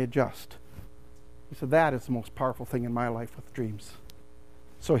 and I adjust. He said, that is the most powerful thing in my life with dreams.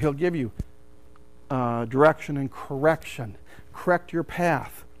 So he'll give you direction and correction, correct your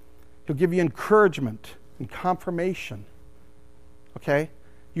path. He'll give you encouragement and confirmation. Okay?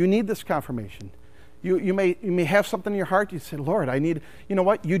 You need this confirmation. You may have something in your heart. You say, Lord, you know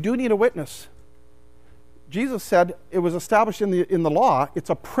what? You do need a witness. Jesus said it was established in the law. It's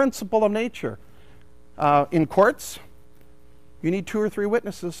a principle of nature. In courts, you need 2 or 3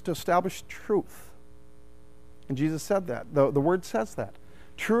 witnesses to establish truth. And Jesus said that. The word says that.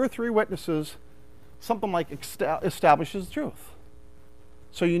 2 or 3 witnesses, something like establishes truth.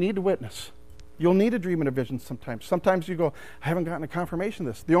 So you need a witness. You'll need a dream and a vision sometimes. Sometimes you go, I haven't gotten a confirmation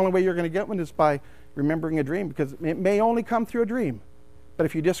of this. The only way you're going to get one is by remembering a dream, because it may only come through a dream. But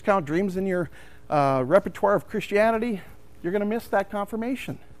if you discount dreams in your repertoire of Christianity, you're going to miss that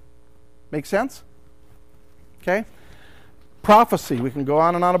confirmation. Make sense? Okay? Prophecy. We can go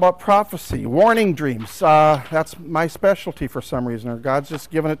on and on about prophecy. Warning dreams. That's my specialty for some reason, or God's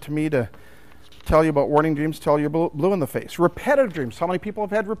just given it to me to tell you about warning dreams, tell you blue in the face. Repetitive dreams. How many people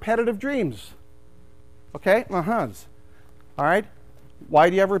have had repetitive dreams? Okay? All right? Why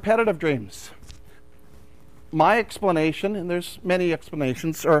do you have repetitive dreams? My explanation, and there's many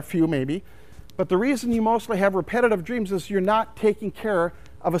explanations, or a few maybe, but the reason you mostly have repetitive dreams is you're not taking care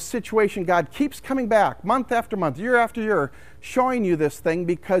of a situation. God keeps coming back month after month, year after year, showing you this thing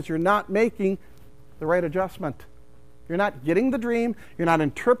because you're not making the right adjustment. You're not getting the dream. You're not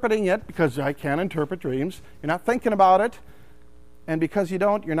interpreting it, because I can't interpret dreams. You're not thinking about it. And because you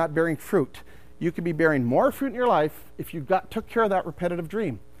don't, you're not bearing fruit. You could be bearing more fruit in your life if you took care of that repetitive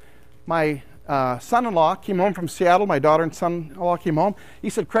dream. My son-in-law came home from Seattle. My daughter and son-in-law came home. He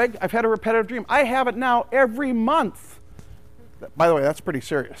said, Craig, I've had a repetitive dream. I have it now every month. By the way, that's pretty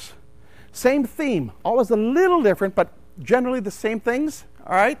serious. Same theme, always a little different, but generally the same things.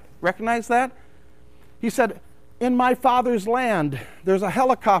 All right? Recognize that? He said, in my father's land, there's a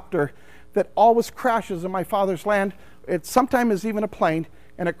helicopter that always crashes in my father's land. It sometimes is even a plane,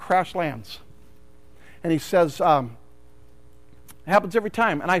 and it crash lands. And he says, it happens every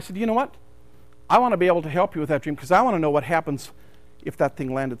time. And I said, you know what? I want to be able to help you with that dream because I want to know what happens if that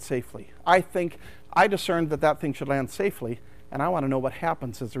thing landed safely. I discerned that thing should land safely, and I want to know what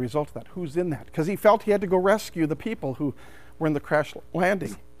happens as a result of that. Who's in that? Because he felt he had to go rescue the people who were in the crash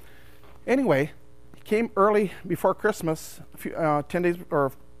landing. Anyway, he came early before Christmas, 10 days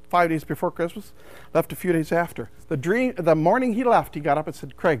or 5 days before Christmas, left a few days after. The morning he left, he got up and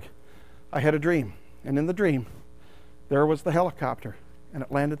said, Craig, I had a dream. And in the dream, there was the helicopter, and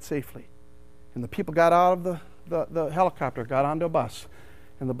it landed safely. And the people got out of the helicopter, got onto a bus,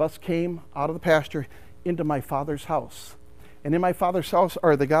 and the bus came out of the pasture into my father's house. And in my father's house,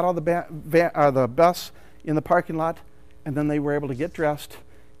 or they got out of the bus in the parking lot, and then they were able to get dressed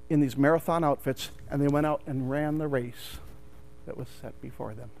in these marathon outfits, and they went out and ran the race that was set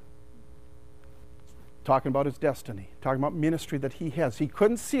before them. Talking about his destiny, talking about ministry that he has. He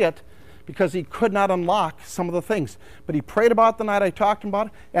couldn't see it because he could not unlock some of the things. But he prayed about it the night I talked to him about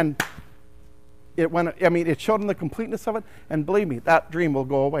it, and it showed him the completeness of it, and believe me, that dream will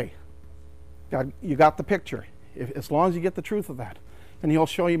go away. God, you got the picture. As long as you get the truth of that. And he'll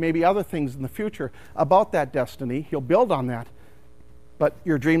show you maybe other things in the future about that destiny. He'll build on that. But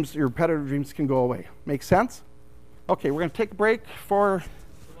your repetitive dreams can go away. Make sense? Okay, we're going to take a break for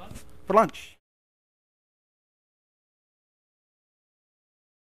lunch.